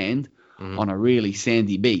sand on a really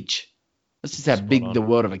sandy beach. That's just how big the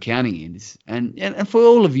world of accounting is. And for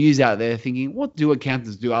all of you out there thinking, what do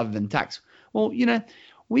accountants do other than tax? Well,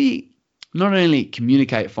 we not only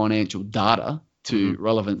communicate financial data to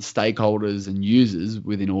relevant stakeholders and users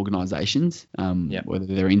within organizations, whether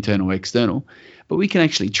they're internal or external, but we can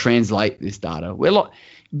actually translate this data.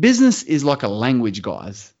 Business is like a language,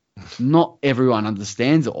 guys. Not everyone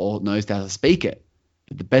understands it or knows how to speak it,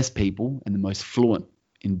 but the best people and the most fluent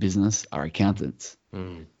in business are accountants.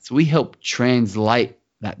 So we help translate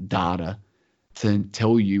that data to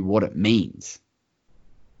tell you what it means.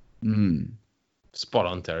 Spot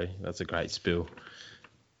on, Terry. That's a great spiel.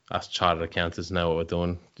 Us chartered accountants know what we're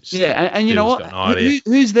doing. And you know what?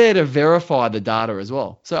 Who's there to verify the data as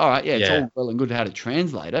well? So, all right, it's all well and good how to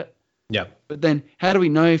translate it. Yeah. But then how do we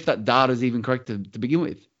know if that data is even correct to begin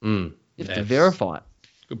with? You have to verify it.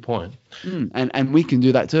 Good point. And we can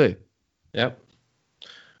do that too. Yep.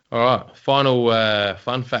 All right. Final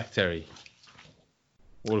fun fact, Terry.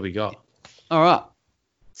 What do we got? All right.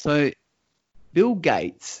 So Bill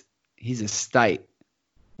Gates, his estate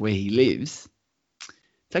where he lives,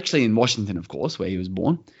 it's actually in Washington, of course, where he was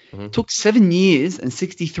born. Took 7 years and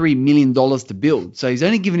 $63 million to build. So he's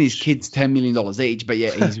only given his kids $10 million each, but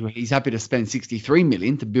he's happy to spend $63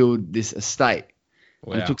 million to build this estate.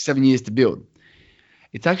 Wow. And it took 7 years to build.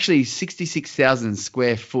 It's actually 66,000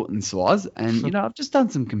 square foot in size. And, I've just done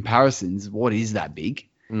some comparisons. What is that big?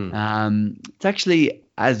 It's actually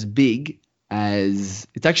it's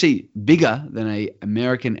actually bigger than an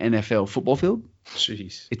American NFL football field.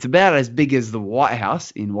 Jeez. It's about as big as the White House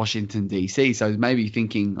in Washington, D.C. So maybe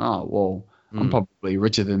thinking, I'm probably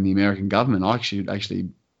richer than the American government. I should actually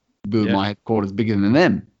build my headquarters bigger than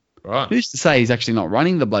them. Right. Who's to say he's actually not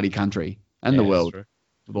running the bloody country and the world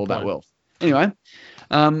with all that wealth? Anyway,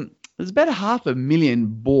 there's about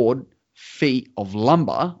 500,000 board feet of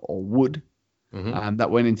lumber or wood that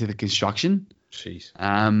went into the construction. Jeez.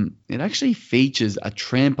 It actually features a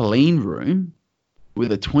trampoline room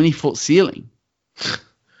with a 20-foot ceiling.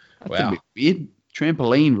 That's a bit weird.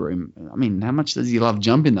 Trampoline room. I mean, how much does he love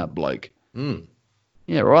jumping, that bloke?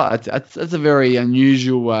 Yeah, right. That's a very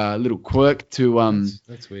unusual little quirk to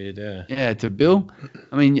That's weird, yeah. Yeah, to Bill.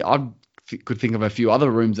 I mean, I could think of a few other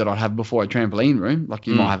rooms that I'd have before a trampoline room. Like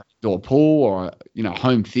you might have a indoor pool or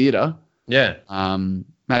home theater. Yeah.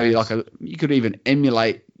 Maybe you could even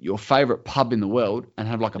emulate your favorite pub in the world and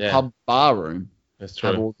have like a pub bar room. That's true.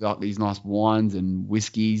 Have all these nice wines and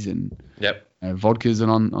whiskeys and vodkas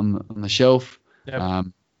and on the shelf. Yep.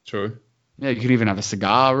 True. Yeah, you could even have a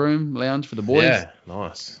cigar room lounge for the boys. Yeah,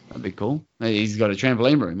 nice. That'd be cool. He's got a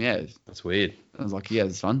trampoline room. Yeah, that's weird. Sounds like he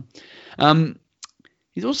has fun.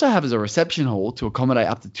 He also has a reception hall to accommodate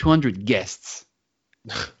up to 200 guests.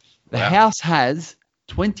 The house has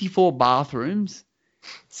 24 bathrooms,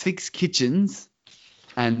 6 kitchens,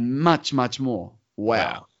 and much, much more.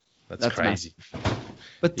 Wow. That's crazy. Massive.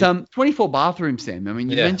 But 24 bathrooms, Sam. I mean,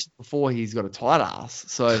 you mentioned before he's got a tight ass.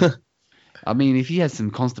 So, I mean, if he has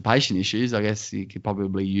some constipation issues, I guess he could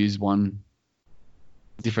probably use one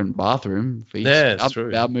different bathroom for each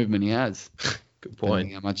bowel movement he has. Good point.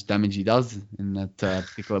 Depending how much damage he does in that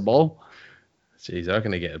particular bowl. Jeez, I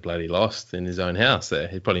reckon he'd get bloody lost in his own house there.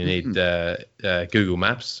 He'd probably need Google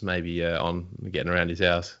Maps maybe on getting around his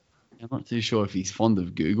house. I'm not too sure if he's fond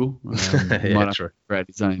of Google. He might have created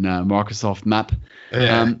his own Microsoft map.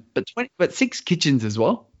 Yeah. But 6 kitchens as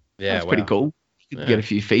well. Yeah, that's pretty cool. You could get a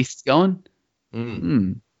few feasts going.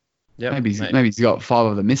 Yeah, maybe he's got 5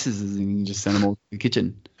 of the missuses and you can just send them all to the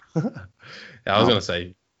kitchen. I was going to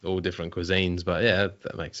say all different cuisines, but yeah,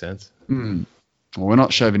 that makes sense. Well, we're not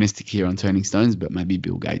chauvinistic here on Turning Stones, but maybe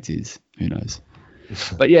Bill Gates is. Who knows?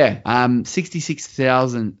 But yeah,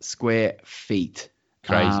 66,000 square feet.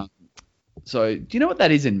 Crazy. So do you know what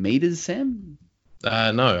that is in meters, Sam?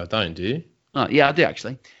 No, I don't. Do you? Oh, yeah, I do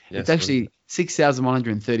actually. Yes, It's actually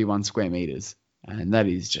 6,131 square meters, and that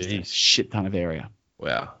is just a Jeez. shit ton of area.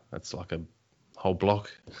 Wow, that's like a whole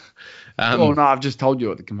block. Well, no, I've just told you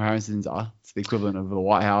what the comparisons are. It's the equivalent of the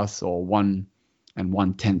White House, or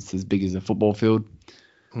 1/110th as big as a football field.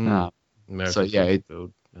 America's So yeah,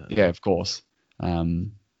 field. yeah, of course.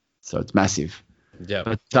 So it's massive. Yeah.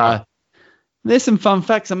 But there's some fun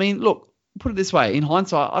facts. I mean, look, put it this way. In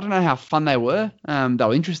hindsight, I don't know how fun they were. They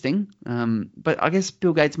were interesting. But I guess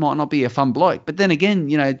Bill Gates might not be a fun bloke. But then again,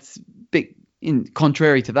 it's big.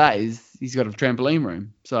 Contrary to that, is he's got a trampoline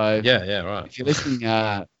room. So yeah, right. if you're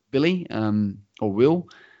listening, Billy, or Will,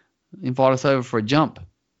 invite us over for a jump.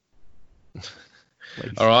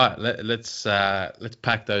 All right, let's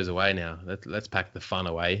pack those away now. Let's pack the fun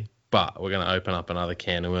away. But we're going to open up another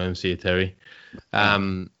can of worms here, Terry.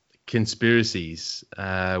 Conspiracies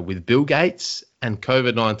with Bill Gates and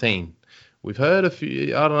COVID-19. We've heard a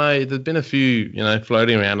few. I don't know. There's been a few,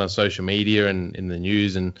 floating around on social media and in the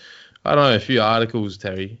news, and I don't know, a few articles,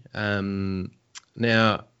 Terry. Now,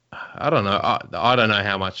 I don't know. I don't know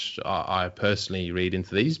how much I personally read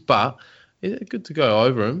into these, but it's good to go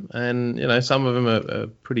over them. And some of them are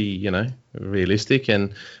pretty, realistic.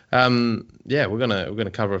 And we're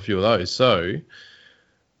gonna cover a few of those. So,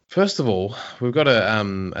 first of all, we've got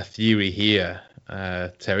a theory here,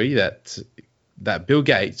 Terry, that Bill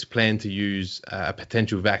Gates planned to use a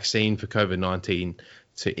potential vaccine for COVID-19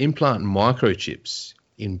 to implant microchips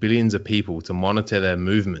in billions of people to monitor their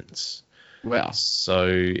movements. Wow. So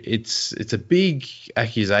it's a big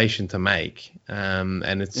accusation to make,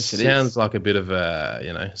 and it sounds like a bit of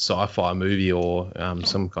a sci-fi movie or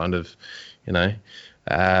some kind of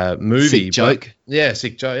movie. Sick joke.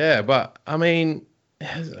 Sick joke. Yeah, but I mean,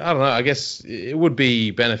 I don't know. I guess it would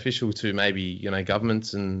be beneficial to maybe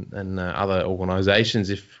governments and other organisations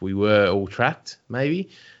if we were all tracked. Maybe.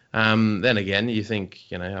 Then again, you think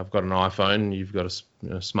I've got an iPhone, you've got a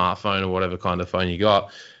smartphone or whatever kind of phone you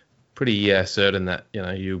got. Pretty certain that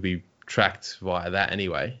you'll be tracked via that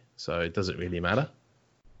anyway, so it doesn't really matter.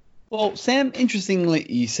 Well, Sam,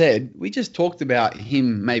 interestingly, you said we just talked about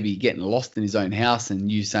him maybe getting lost in his own house,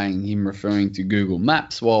 and you saying him referring to Google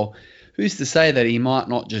Maps. Well, who's to say that he might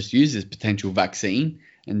not just use this potential vaccine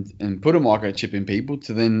and put a microchip in people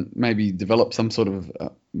to then maybe develop some sort of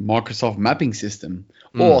Microsoft mapping system,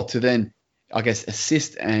 or to then, I guess,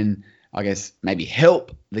 assist and I guess maybe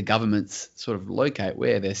help the governments sort of locate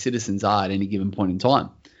where their citizens are at any given point in time.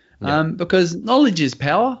 Yeah. Because knowledge is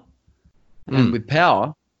power. And with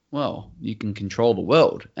power, well, you can control the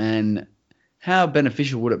world. And how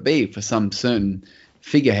beneficial would it be for some certain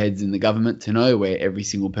figureheads in the government to know where every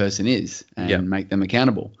single person is and make them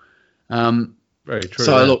accountable? Very true.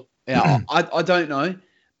 So, look, I don't know,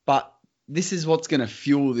 but this is what's going to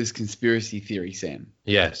fuel this conspiracy theory, Sam.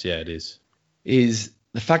 Yes, yeah, it is. Is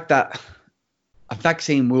the fact that a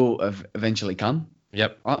vaccine will eventually come.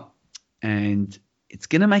 Yep. Right? And it's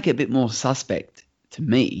going to make it a bit more suspect to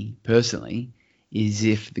me personally is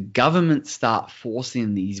if the government start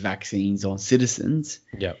forcing these vaccines on citizens.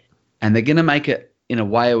 Yep. And they're going to make it in a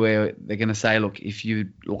way where they're going to say, look, if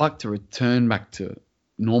you'd like to return back to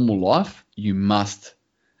normal life, you must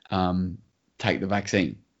take the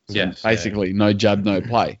vaccine. So yes. Basically, no jab, no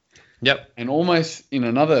play. Yep. And almost in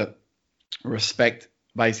another respect,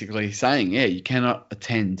 basically saying, you cannot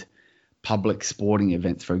attend public sporting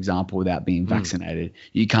events, for example, without being vaccinated.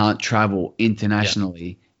 You can't travel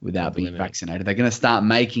internationally without being vaccinated. They're going to start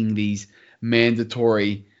making these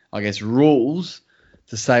mandatory, I guess, rules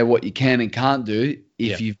to say what you can and can't do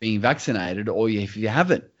if you've been vaccinated or if you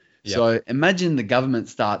haven't. Yep. So imagine the government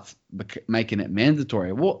starts making it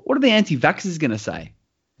mandatory. What are the anti-vaxxers going to say?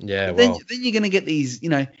 Yeah, then you're going to get these,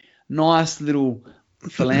 nice little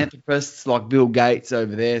philanthropists like Bill Gates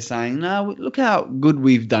over there saying, no, look how good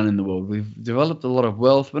we've done in the world. We've developed a lot of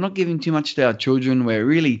wealth. We're not giving too much to our children. We're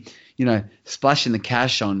really, splashing the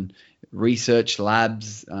cash on research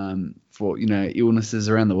labs for, illnesses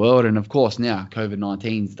around the world. And, of course, now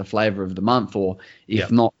COVID-19 is the flavor of the month or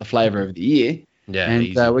if not the flavor of the year. Yeah,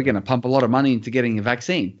 and we're going to pump a lot of money into getting a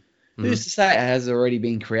vaccine. Who's to say it has already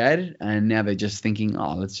been created and now they're just thinking,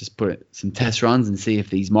 let's just put some test runs and see if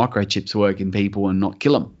these microchips work in people and not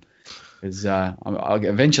kill them. Because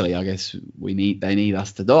eventually, I guess they need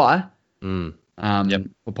us to die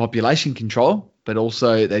for population control, but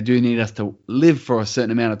also they do need us to live for a certain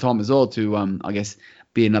amount of time as well to, I guess,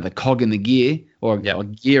 be another cog in the gear or a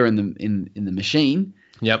gear in the machine.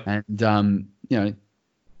 Yep. And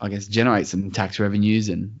I guess generate some tax revenues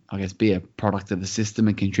and I guess be a product of the system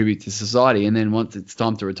and contribute to society. And then once it's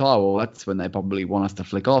time to retire, well, that's when they probably want us to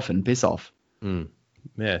flick off and piss off.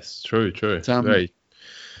 Yes, true. But, Very,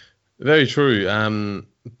 very true.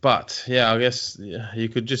 But yeah, I guess you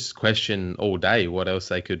could just question all day what else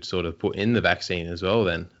they could sort of put in the vaccine as well.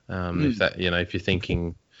 Then, if that, if you're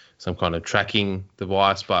thinking some kind of tracking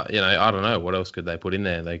device, but I don't know what else could they put in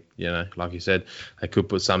there. They, like you said, they could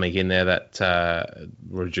put something in there that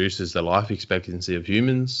reduces the life expectancy of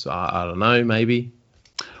humans. I don't know, maybe.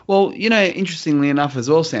 well, interestingly enough as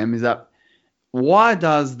well, Sam, is that why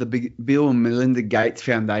does the Bill and Melinda Gates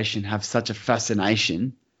Foundation have such a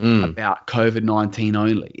fascination about COVID-19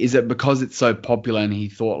 only? Is it because it's so popular and he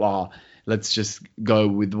thought, let's just go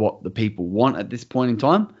with what the people want at this point in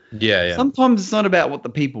time? Yeah. Sometimes it's not about what the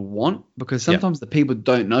people want, because sometimes the people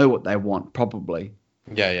don't know what they want probably.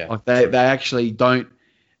 Yeah. Like they actually don't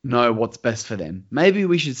know what's best for them. Maybe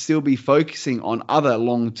we should still be focusing on other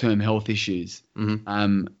long-term health issues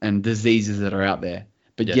and diseases that are out there.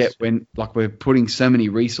 But yet we're putting so many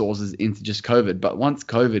resources into just COVID. But once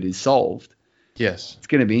COVID is solved, yes, it's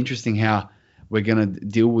going to be interesting how we're going to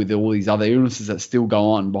deal with all these other illnesses that still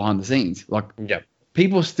go on behind the scenes. Like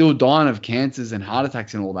people are still dying of cancers and heart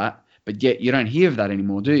attacks and all that, but yet you don't hear of that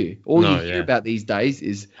anymore, do you? All you hear about these days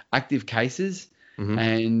is active cases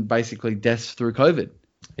and basically deaths through COVID.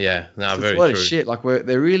 Yeah, no, so very it's a lot true. of shit. Like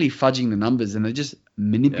they're really fudging the numbers and they're just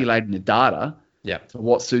manipulating the data to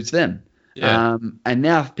what suits them. Yeah. And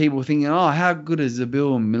now people are thinking, how good is the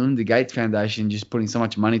Bill and Melinda Gates Foundation just putting so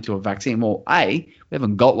much money to a vaccine? Well, A, we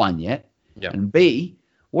haven't got one yet. Yep. And B,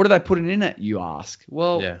 what are they putting in it, you ask?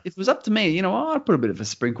 Well, if it was up to me, I'd put a bit of a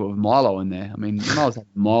sprinkle of Milo in there. I mean, when I was having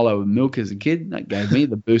Milo with milk as a kid, that gave me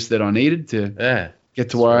the boost that I needed to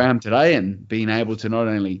get to where I am today, and being able to not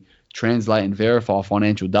only translate and verify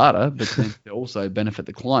financial data, but then to also benefit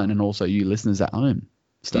the client and also you listeners at home.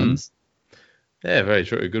 Stones. Yeah, very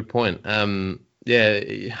true. Good point.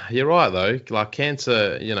 You're right though. Like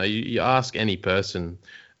cancer, you ask any person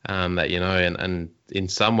that and in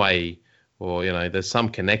some way, or there's some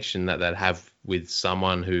connection that they have with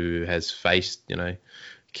someone who has faced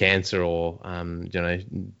cancer or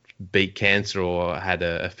beat cancer or had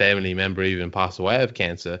a family member even pass away of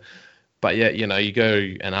cancer. But yet, you go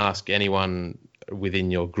and ask anyone within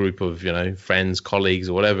your group of friends, colleagues,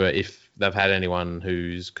 or whatever if they've had anyone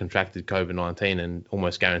who's contracted COVID-19, and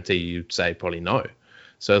almost guarantee you'd say probably no.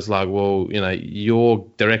 So it's like, well, you're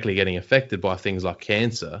directly getting affected by things like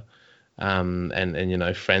cancer,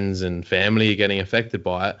 and friends and family are getting affected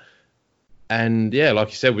by it. And like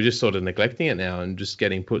you said, we're just sort of neglecting it now and just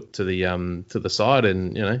getting put to the side.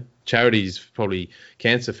 And charities, probably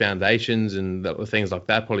cancer foundations and things like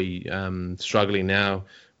that, probably struggling now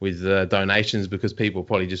with donations because people are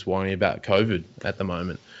probably just worrying about COVID at the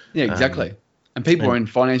moment. Yeah, exactly. And people are in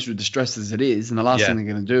financial distress as it is, and the last thing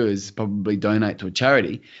they're going to do is probably donate to a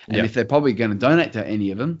charity. And if they're probably going to donate to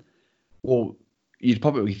any of them, well, you'd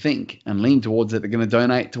probably think and lean towards that they're going to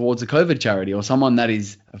donate towards a COVID charity or someone that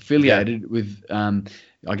is affiliated with,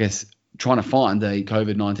 I guess, trying to find a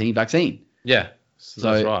COVID-19 vaccine. Yeah, so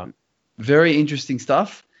that's right. Very interesting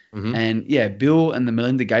stuff. And Bill and the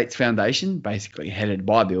Melinda Gates Foundation, basically headed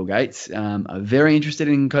by Bill Gates, are very interested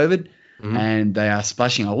in COVID. And they are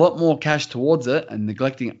splashing a lot more cash towards it and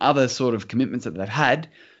neglecting other sort of commitments that they've had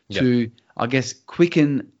to, I guess,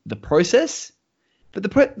 quicken the process. But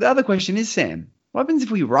the other question is, Sam, what happens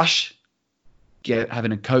if we rush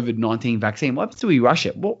having a COVID-19 vaccine? What happens if we rush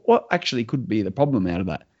it? What actually could be the problem out of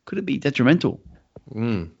that? Could it be detrimental?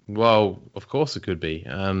 Well, of course it could be.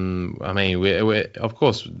 I mean, we're of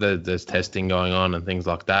course there's testing going on and things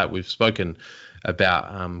like that. We've spoken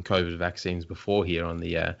about COVID vaccines before here on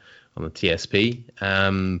the TSP.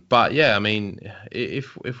 But I mean,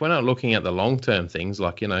 if we're not looking at the long-term things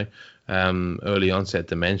like, early onset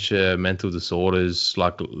dementia, mental disorders,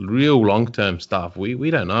 like real long-term stuff,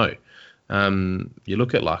 we don't know. You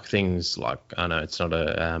look at like things like, I know it's not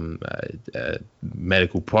a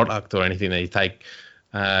medical product or anything that you take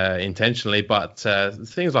intentionally, but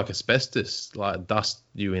things like asbestos, like dust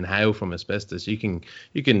you inhale from asbestos, you can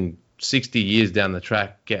 60 years down the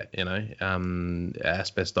track get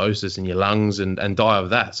asbestosis in your lungs and die of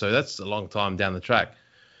that. So that's a long time down the track.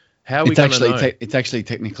 How are we going to know? It's actually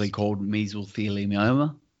technically called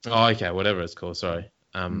mesothelioma. Oh, okay, whatever it's called. Sorry.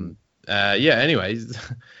 Anyways,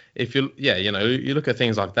 if you look at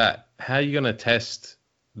things like that, how are you going to test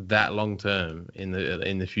that long term in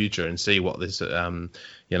the future and see what this what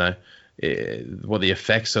the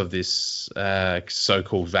effects of this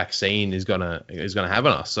so-called vaccine is gonna have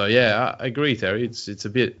on us? So I agree, Terry. It's a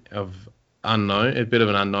bit of an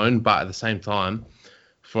unknown, but at the same time,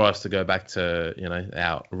 for us to go back to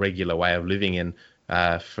our regular way of living and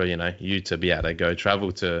for you to be able to go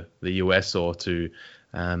travel to the US or to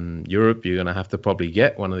Europe, you're going to have to probably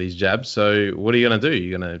get one of these jabs. So what are you going to do?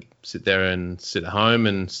 You're going to sit there and sit at home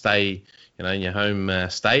and stay, in your home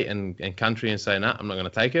state and country and say, nah, I'm not going to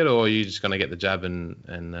take it? Or are you just going to get the jab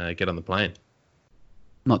and get on the plane?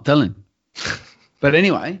 Not telling. But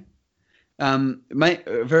anyway, mate,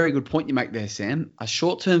 a very good point you make there, Sam. A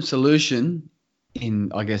short-term solution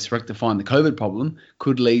in, I guess, rectifying the COVID problem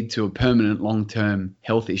could lead to a permanent long-term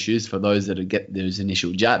health issues for those that get those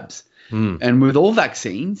initial jabs. And with all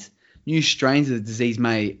vaccines, new strains of the disease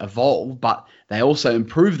may evolve, but they also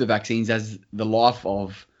improve the vaccines as the life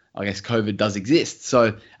of, I guess, COVID does exist.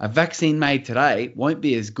 So a vaccine made today won't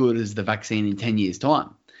be as good as the vaccine in 10 years' time.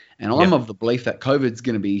 And I'm of the belief that COVID's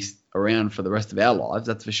going to be around for the rest of our lives,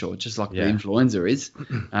 that's for sure, just like the influenza is.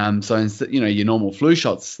 So instead, your normal flu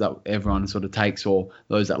shots that everyone sort of takes, or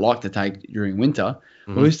those that like to take during winter,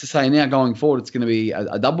 who's to say now going forward it's going to be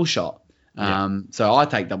a double shot. So I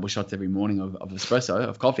take double shots every morning of espresso,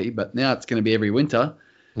 of coffee, but now it's going to be every winter.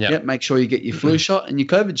 Make sure you get your flu shot and your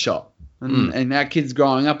COVID shot. And our kids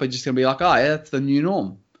growing up are just going to be like, oh, yeah, that's the new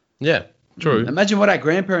norm. Yeah, true. Imagine what our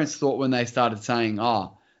grandparents thought when they started saying,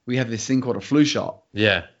 we have this thing called a flu shot.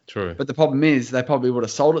 Yeah, true. But the problem is they probably would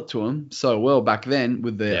have sold it to them so well back then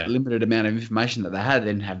with the limited amount of information that they had. They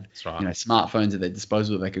didn't have smartphones at their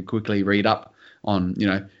disposal. They could quickly read up on,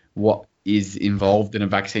 what is involved in a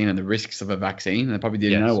vaccine and the risks of a vaccine. And they probably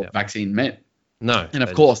didn't know what vaccine meant. No. And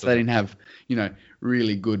of course, they didn't have,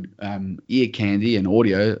 really good ear candy and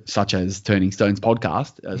audio, such as Turning Stones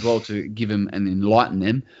podcast, as well, to give them and enlighten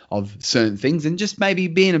them of certain things, and just maybe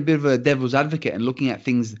being a bit of a devil's advocate and looking at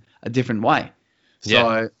things a different way.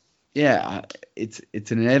 So,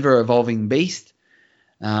 it's an ever-evolving beast.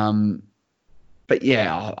 But, I'm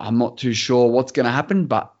not too sure what's going to happen.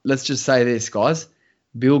 But let's just say this, guys.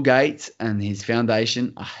 Bill Gates and his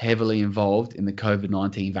foundation are heavily involved in the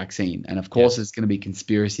COVID-19 vaccine. And, of course, there's going to be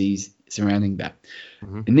conspiracies surrounding that.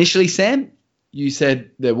 Initially, Sam, you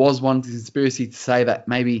said there was one conspiracy to say that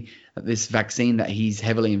maybe this vaccine that he's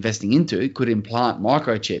heavily investing into could implant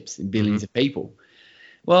microchips in billions of people.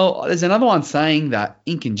 Well, there's another one saying that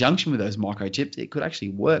in conjunction with those microchips, it could actually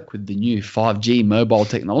work with the new 5G mobile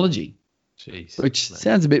technology. Jeez, which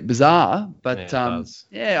sounds a bit bizarre, but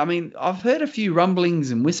I mean, I've heard a few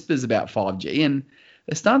rumblings and whispers about 5G, and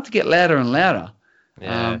they're starting to get louder and louder.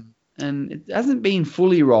 And it hasn't been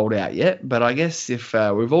fully rolled out yet, but I guess if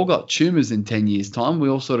we've all got tumours in 10 years' time, we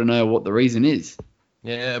all sort of know what the reason is.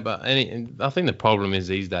 Yeah, but I think the problem is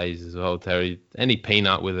these days as well, Terry, any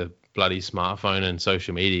peanut with a bloody smartphone and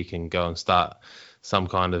social media can go and start some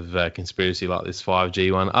kind of conspiracy like this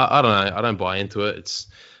 5G one. I don't know. I don't buy into it.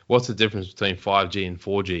 What's the difference between 5G and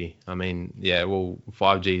 4G? I mean,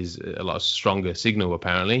 5G is a lot stronger signal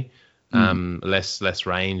apparently, less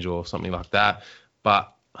range or something like that.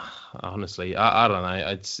 But honestly, I don't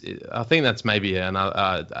know. I think that's maybe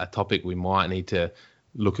a topic we might need to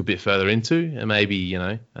look a bit further into, and maybe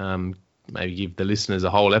maybe give the listeners a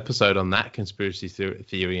whole episode on that conspiracy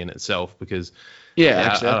theory in itself, because.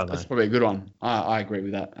 Actually, that's probably a good one. I agree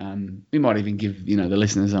with that. We might even give the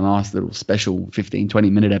listeners a nice little special 15,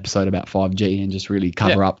 20-minute episode about 5G and just really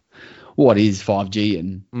cover up what is 5G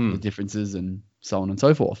and the differences and so on and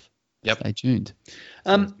so forth. Stay tuned.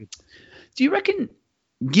 Do you reckon,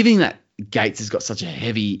 given that Gates has got such a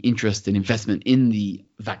heavy interest and investment in the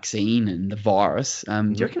vaccine and the virus,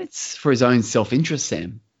 do you reckon it's for his own self-interest,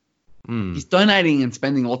 Sam? He's donating and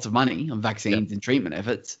spending lots of money on vaccines and treatment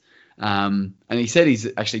efforts. And he said he's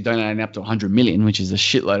actually donating up to 100 million, which is a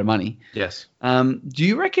shitload of money. Yes. Do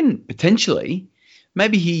you reckon potentially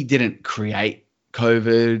maybe he didn't create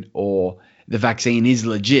COVID or the vaccine is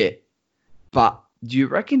legit, but do you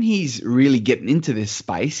reckon he's really getting into this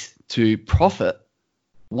space to profit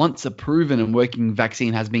once a proven and working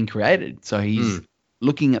vaccine has been created? So he's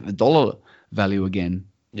looking at the dollar value again,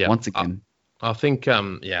 once again. I think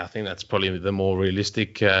that's probably the more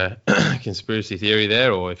realistic conspiracy theory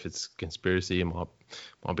there, or if it's conspiracy, it might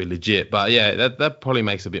be legit. But that probably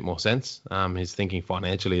makes a bit more sense. He's thinking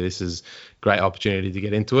financially, this is a great opportunity to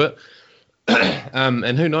get into it.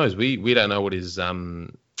 And who knows? We don't know what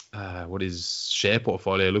his share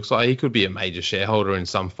portfolio looks like. He could be a major shareholder in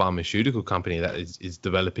some pharmaceutical company that is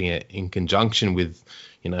developing it in conjunction with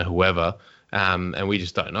whoever. And we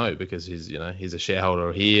just don't know, because he's a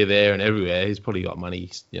shareholder here, there, and everywhere. He's probably got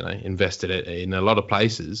money, invested in a lot of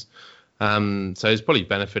places. So he's probably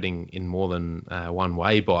benefiting in more than one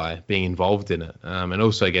way by being involved in it, and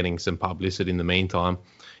also getting some publicity in the meantime.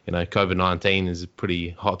 COVID-19 is a pretty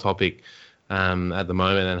hot topic at the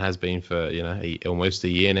moment, and has been for almost a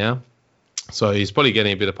year now. So he's probably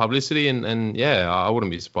getting a bit of publicity, and I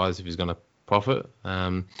wouldn't be surprised if he's going to profit.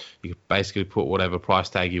 You could basically put whatever price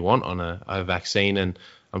tag you want on a vaccine, and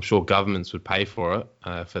I'm sure governments would pay for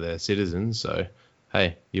it for their citizens. So,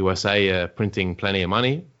 hey, USA printing plenty of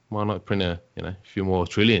money. Why not print a few more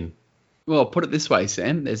trillion? Well, put it this way,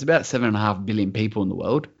 Sam. There's about 7.5 billion people in the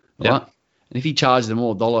world, right? Yep. And if you charge them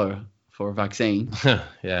all $1 for a vaccine, yeah,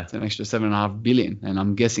 it's an extra 7.5 billion. And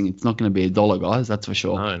I'm guessing it's not going to be $1, guys. That's for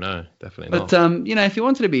sure. No, definitely not. But if he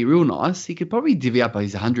wanted to be real nice, he could probably divvy up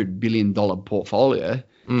his $100 billion portfolio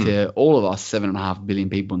to all of us 7.5 billion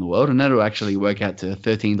people in the world, and that'll actually work out to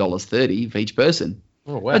 $13.30 for each person.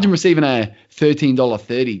 Oh, wow. Imagine receiving a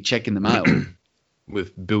 $13.30 check in the mail.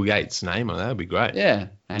 With Bill Gates' name on it, that'd be great. Yeah,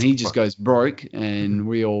 and he just goes broke, and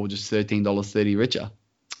we all just $13.30 richer.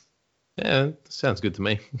 Yeah, that sounds good to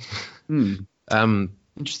me.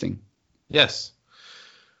 Interesting. Yes.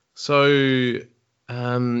 So,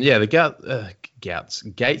 the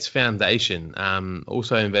Gates Foundation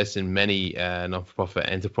also invests in many non-for-profit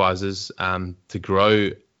enterprises to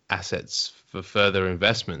grow assets for further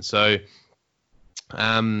investment. So,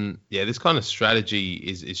 this kind of strategy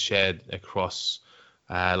is shared across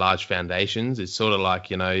large foundations. It's sort of like,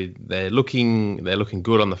 they're looking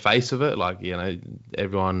good on the face of it, like,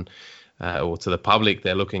 everyone or to the public,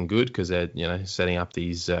 they're looking good because they're, setting up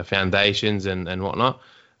these foundations and whatnot.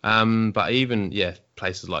 But even,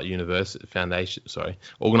 places like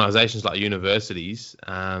organizations like universities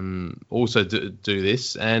also do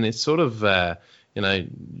this. And it's sort of,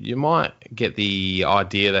 you might get the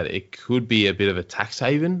idea that it could be a bit of a tax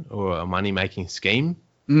haven or a money-making scheme.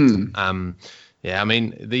 I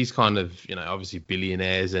mean, these kind of, obviously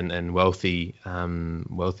billionaires and wealthy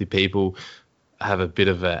people have a bit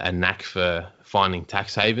of a knack for finding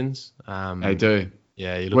tax havens. They do.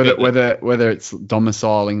 Yeah, you look whether it's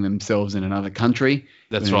domiciling themselves in another country,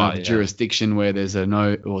 that's right, jurisdiction where there's a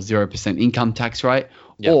 0% income tax rate,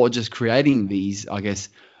 or just creating these, I guess,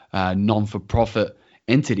 non-for-profit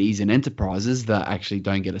entities and enterprises that actually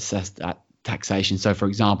don't get assessed at taxation. So, for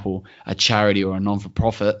example, a charity or a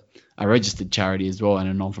non-for-profit, a registered charity as well, and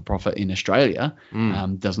a non-for-profit in Australia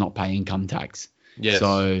does not pay income tax. Yes.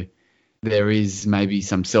 So there is maybe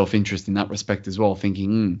some self-interest in that respect as well,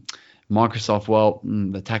 thinking Microsoft,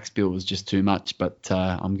 the tax bill was just too much, but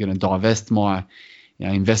I'm going to divest my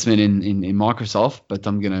investment in Microsoft, but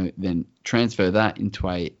I'm going to then transfer that into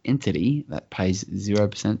a entity that pays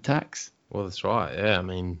 0% tax. Well, that's right. Yeah, I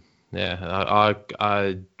mean,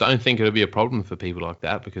 I don't think it'll be a problem for people like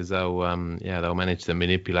that, because they'll manage to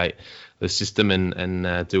manipulate the system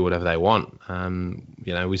and do whatever they want.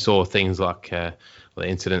 We saw things like the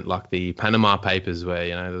incident like the Panama Papers, where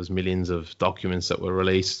there was millions of documents that were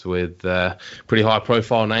released with pretty high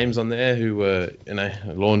profile names on there who were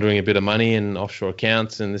laundering a bit of money in offshore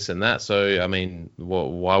accounts and this and that. So I mean,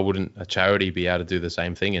 why wouldn't a charity be able to do the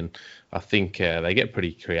same thing? And I think they get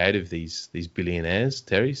pretty creative, these billionaires,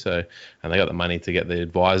 Terry. So, and they got the money to get the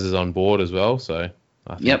advisors on board as well. So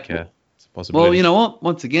I think it's a possibility. Well, you know what?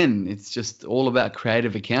 Once again, it's just all about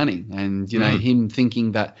creative accounting, and him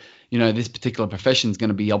thinking that this particular profession is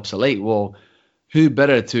going to be obsolete. Well, who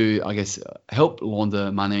better to, I guess, help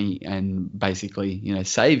launder money and basically,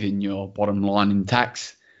 save in your bottom line in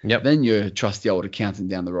tax than your trusty old accountant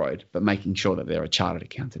down the road, but making sure that they're a chartered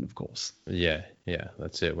accountant, of course. Yeah,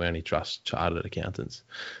 that's it. We only trust chartered accountants.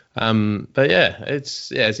 But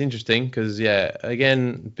it's interesting because,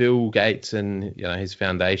 again, Bill Gates and his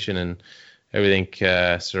foundation and everything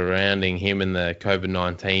surrounding him and the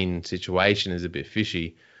COVID-19 situation is a bit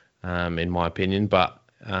fishy, in my opinion. But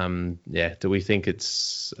do we think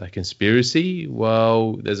it's a conspiracy?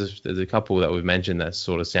 Well, there's a couple that we've mentioned that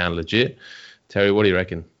sort of sound legit. Terry, what do you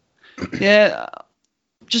reckon? Yeah,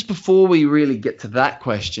 just before we really get to that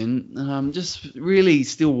question, just really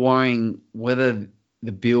still worrying whether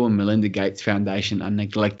the Bill and Melinda Gates Foundation are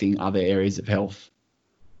neglecting other areas of health.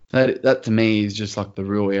 That to me is just like the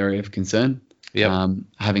real area of concern.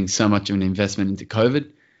 Having so much of an investment into COVID,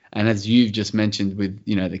 and as you've just mentioned with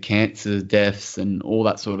the cancer deaths and all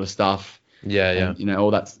that sort of stuff.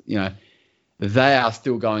 All that's they are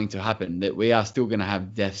still going to happen. That we are still going to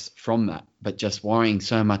have deaths from that. But just worrying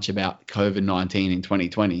so much about COVID-19 in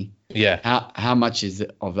 2020. How much is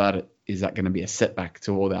that going to be a setback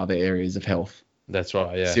to all the other areas of health? That's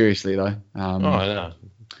right. Yeah. Seriously though. No.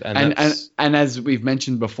 And as we've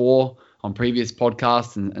mentioned before on previous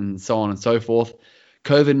podcasts and so on and so forth,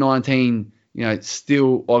 COVID-19,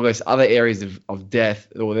 still, I guess, other areas of death,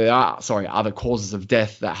 or there are, other causes of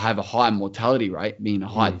death that have a higher mortality rate, being a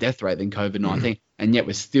higher death rate than COVID-19, and yet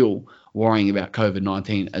we're still worrying about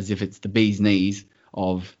COVID-19 as if it's the bee's knees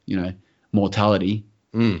of, mortality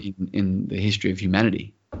in the history of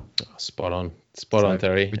humanity. Spot on,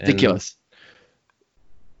 Terry. Ridiculous.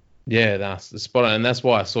 Yeah, that's spot on, and that's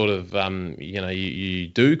why I sort of, you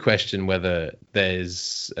do question whether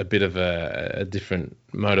there's a bit of a different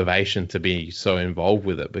motivation to be so involved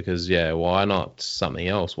with it, because why not something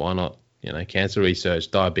else? Why not, cancer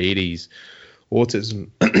research, diabetes, autism,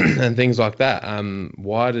 and things like that?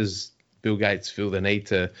 Why does Bill Gates feel the need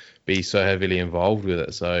to be so heavily involved with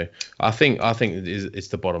it? So I think it's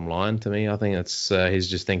the bottom line to me. I think it's he's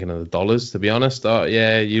just thinking of the dollars, to be honest. Oh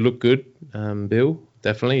yeah, you look good, Bill.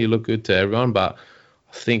 Definitely, you look good to everyone, but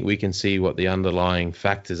I think we can see what the underlying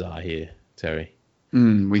factors are here, Terry.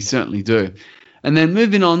 We certainly do. And then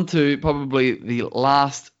moving on to probably the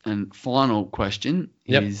last and final question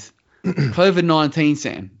is COVID-19,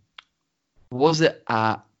 Sam. Was it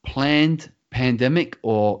a planned pandemic,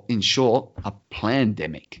 or in short, a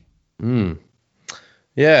plandemic?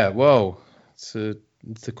 Yeah, well, it's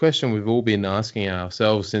a question we've all been asking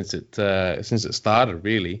ourselves since it started,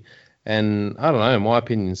 really. And I don't know, in my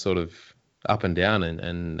opinion, sort of up and down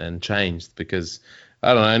and changed, because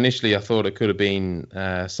I don't know, initially I thought it could have been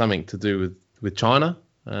something to do with China,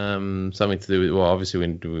 something to do with, well, obviously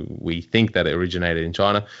when we think that it originated in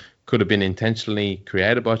China, could have been intentionally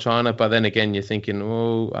created by China. But then again, you're thinking,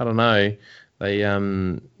 well, I don't know, they,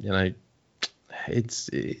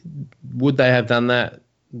 would they have done that?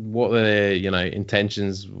 What were their,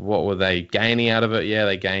 intentions? What were they gaining out of it? Yeah,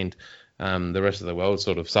 they gained the rest of the world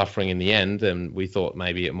sort of suffering in the end, and we thought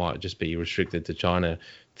maybe it might just be restricted to China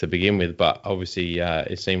to begin with, but obviously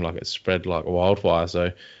it seemed like it spread like wildfire.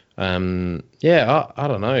 So I don't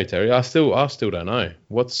know, Terry. I still don't know.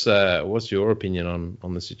 What's your opinion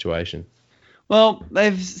on the situation? Well,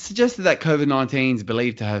 they've suggested that COVID-19 is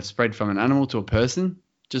believed to have spread from an animal to a person,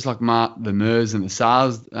 just like the MERS and the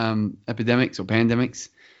SARS epidemics or pandemics.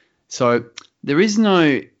 So there is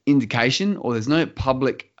no indication, or there's no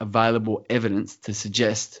public available evidence to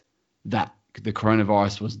suggest that the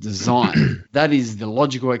coronavirus was designed. That is the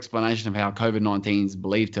logical explanation of how COVID-19 is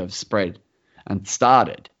believed to have spread and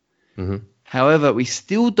started. Mm-hmm. However, we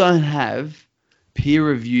still don't have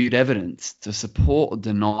peer-reviewed evidence to support or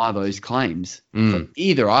deny those claims for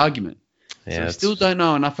either argument. Yeah, so we still don't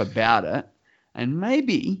know enough about it. And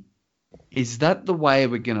maybe, is that the way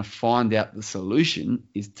we're going to find out the solution,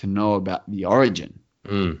 is to know about the origin?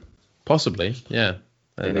 Possibly, yeah.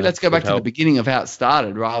 Maybe let's go back to the beginning of how it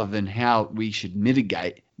started, rather than how we should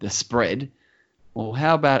mitigate the spread. Well,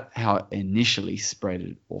 how about how it initially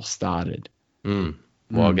spread or started? Well,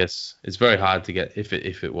 I guess it's very hard to get, if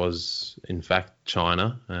it was in fact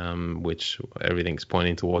China, which everything's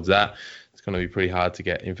pointing towards that. It's going to be pretty hard to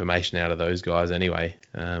get information out of those guys anyway.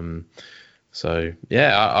 So,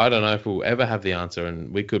 yeah, I don't know if we'll ever have the answer,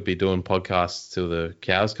 and we could be doing podcasts till the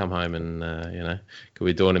cows come home, and, could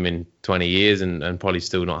be doing them in 20 years and probably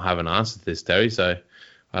still not have an answer to this, Terry. So,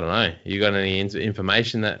 I don't know. You got any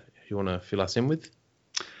information that you want to fill us in with?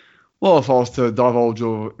 Well, if I was to divulge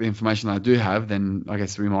all the information I do have, then I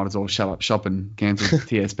guess we might as well shut up shop and cancel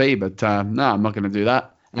TSP. But no, I'm not going to do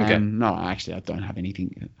that. Okay. No, actually, I don't have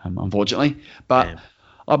anything, unfortunately. But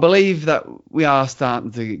I believe that we are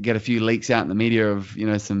starting to get a few leaks out in the media of,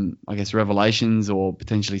 some, I guess, revelations or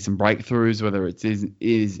potentially some breakthroughs, whether it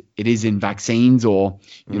is in vaccines or,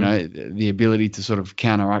 the ability to sort of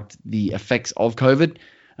counteract the effects of COVID.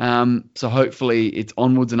 So hopefully it's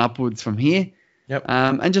onwards and upwards from here. Yep.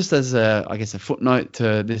 And just as a footnote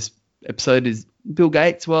to this episode is Bill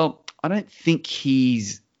Gates. Well, I don't think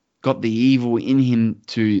he's got the evil in him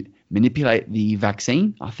to manipulate the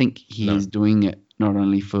vaccine. I think he is doing it not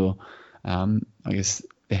only for,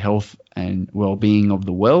 the health and well-being of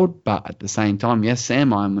the world, but at the same time, yes,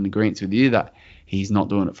 Sam, I'm in agreement with you that he's not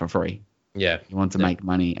doing it for free. Yeah. He wants to make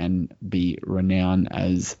money and be renowned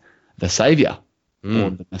as the savior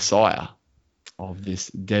or the messiah of this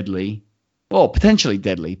deadly, well, potentially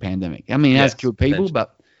deadly pandemic. I mean, it has killed people,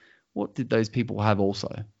 but what did those people have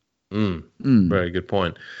also? Very good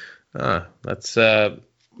point. That's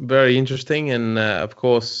very interesting. And, of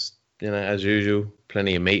course, as usual,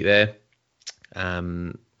 plenty of meat there.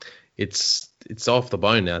 It's off the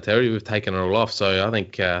bone now, Terry. We've taken it all off. So I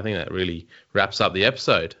think that really wraps up the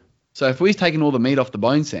episode. So if we've taken all the meat off the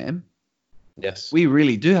bone, Sam, yes, we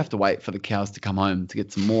really do have to wait for the cows to come home to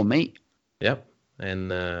get some more meat. Yep. And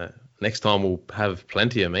next time we'll have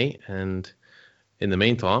plenty of meat. And in the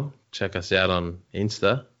meantime, check us out on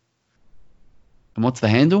Insta. And what's the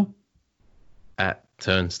handle? At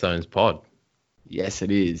Turnstones Pod. Yes, it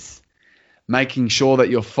is. Making sure that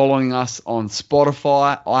you're following us on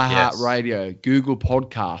Spotify, iHeartRadio, Google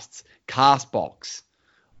Podcasts, Castbox,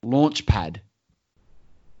 Launchpad.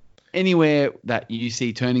 Anywhere that you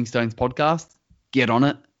see Turning Stones Podcast, get on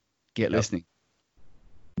it, get listening.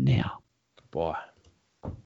 Now. Goodbye.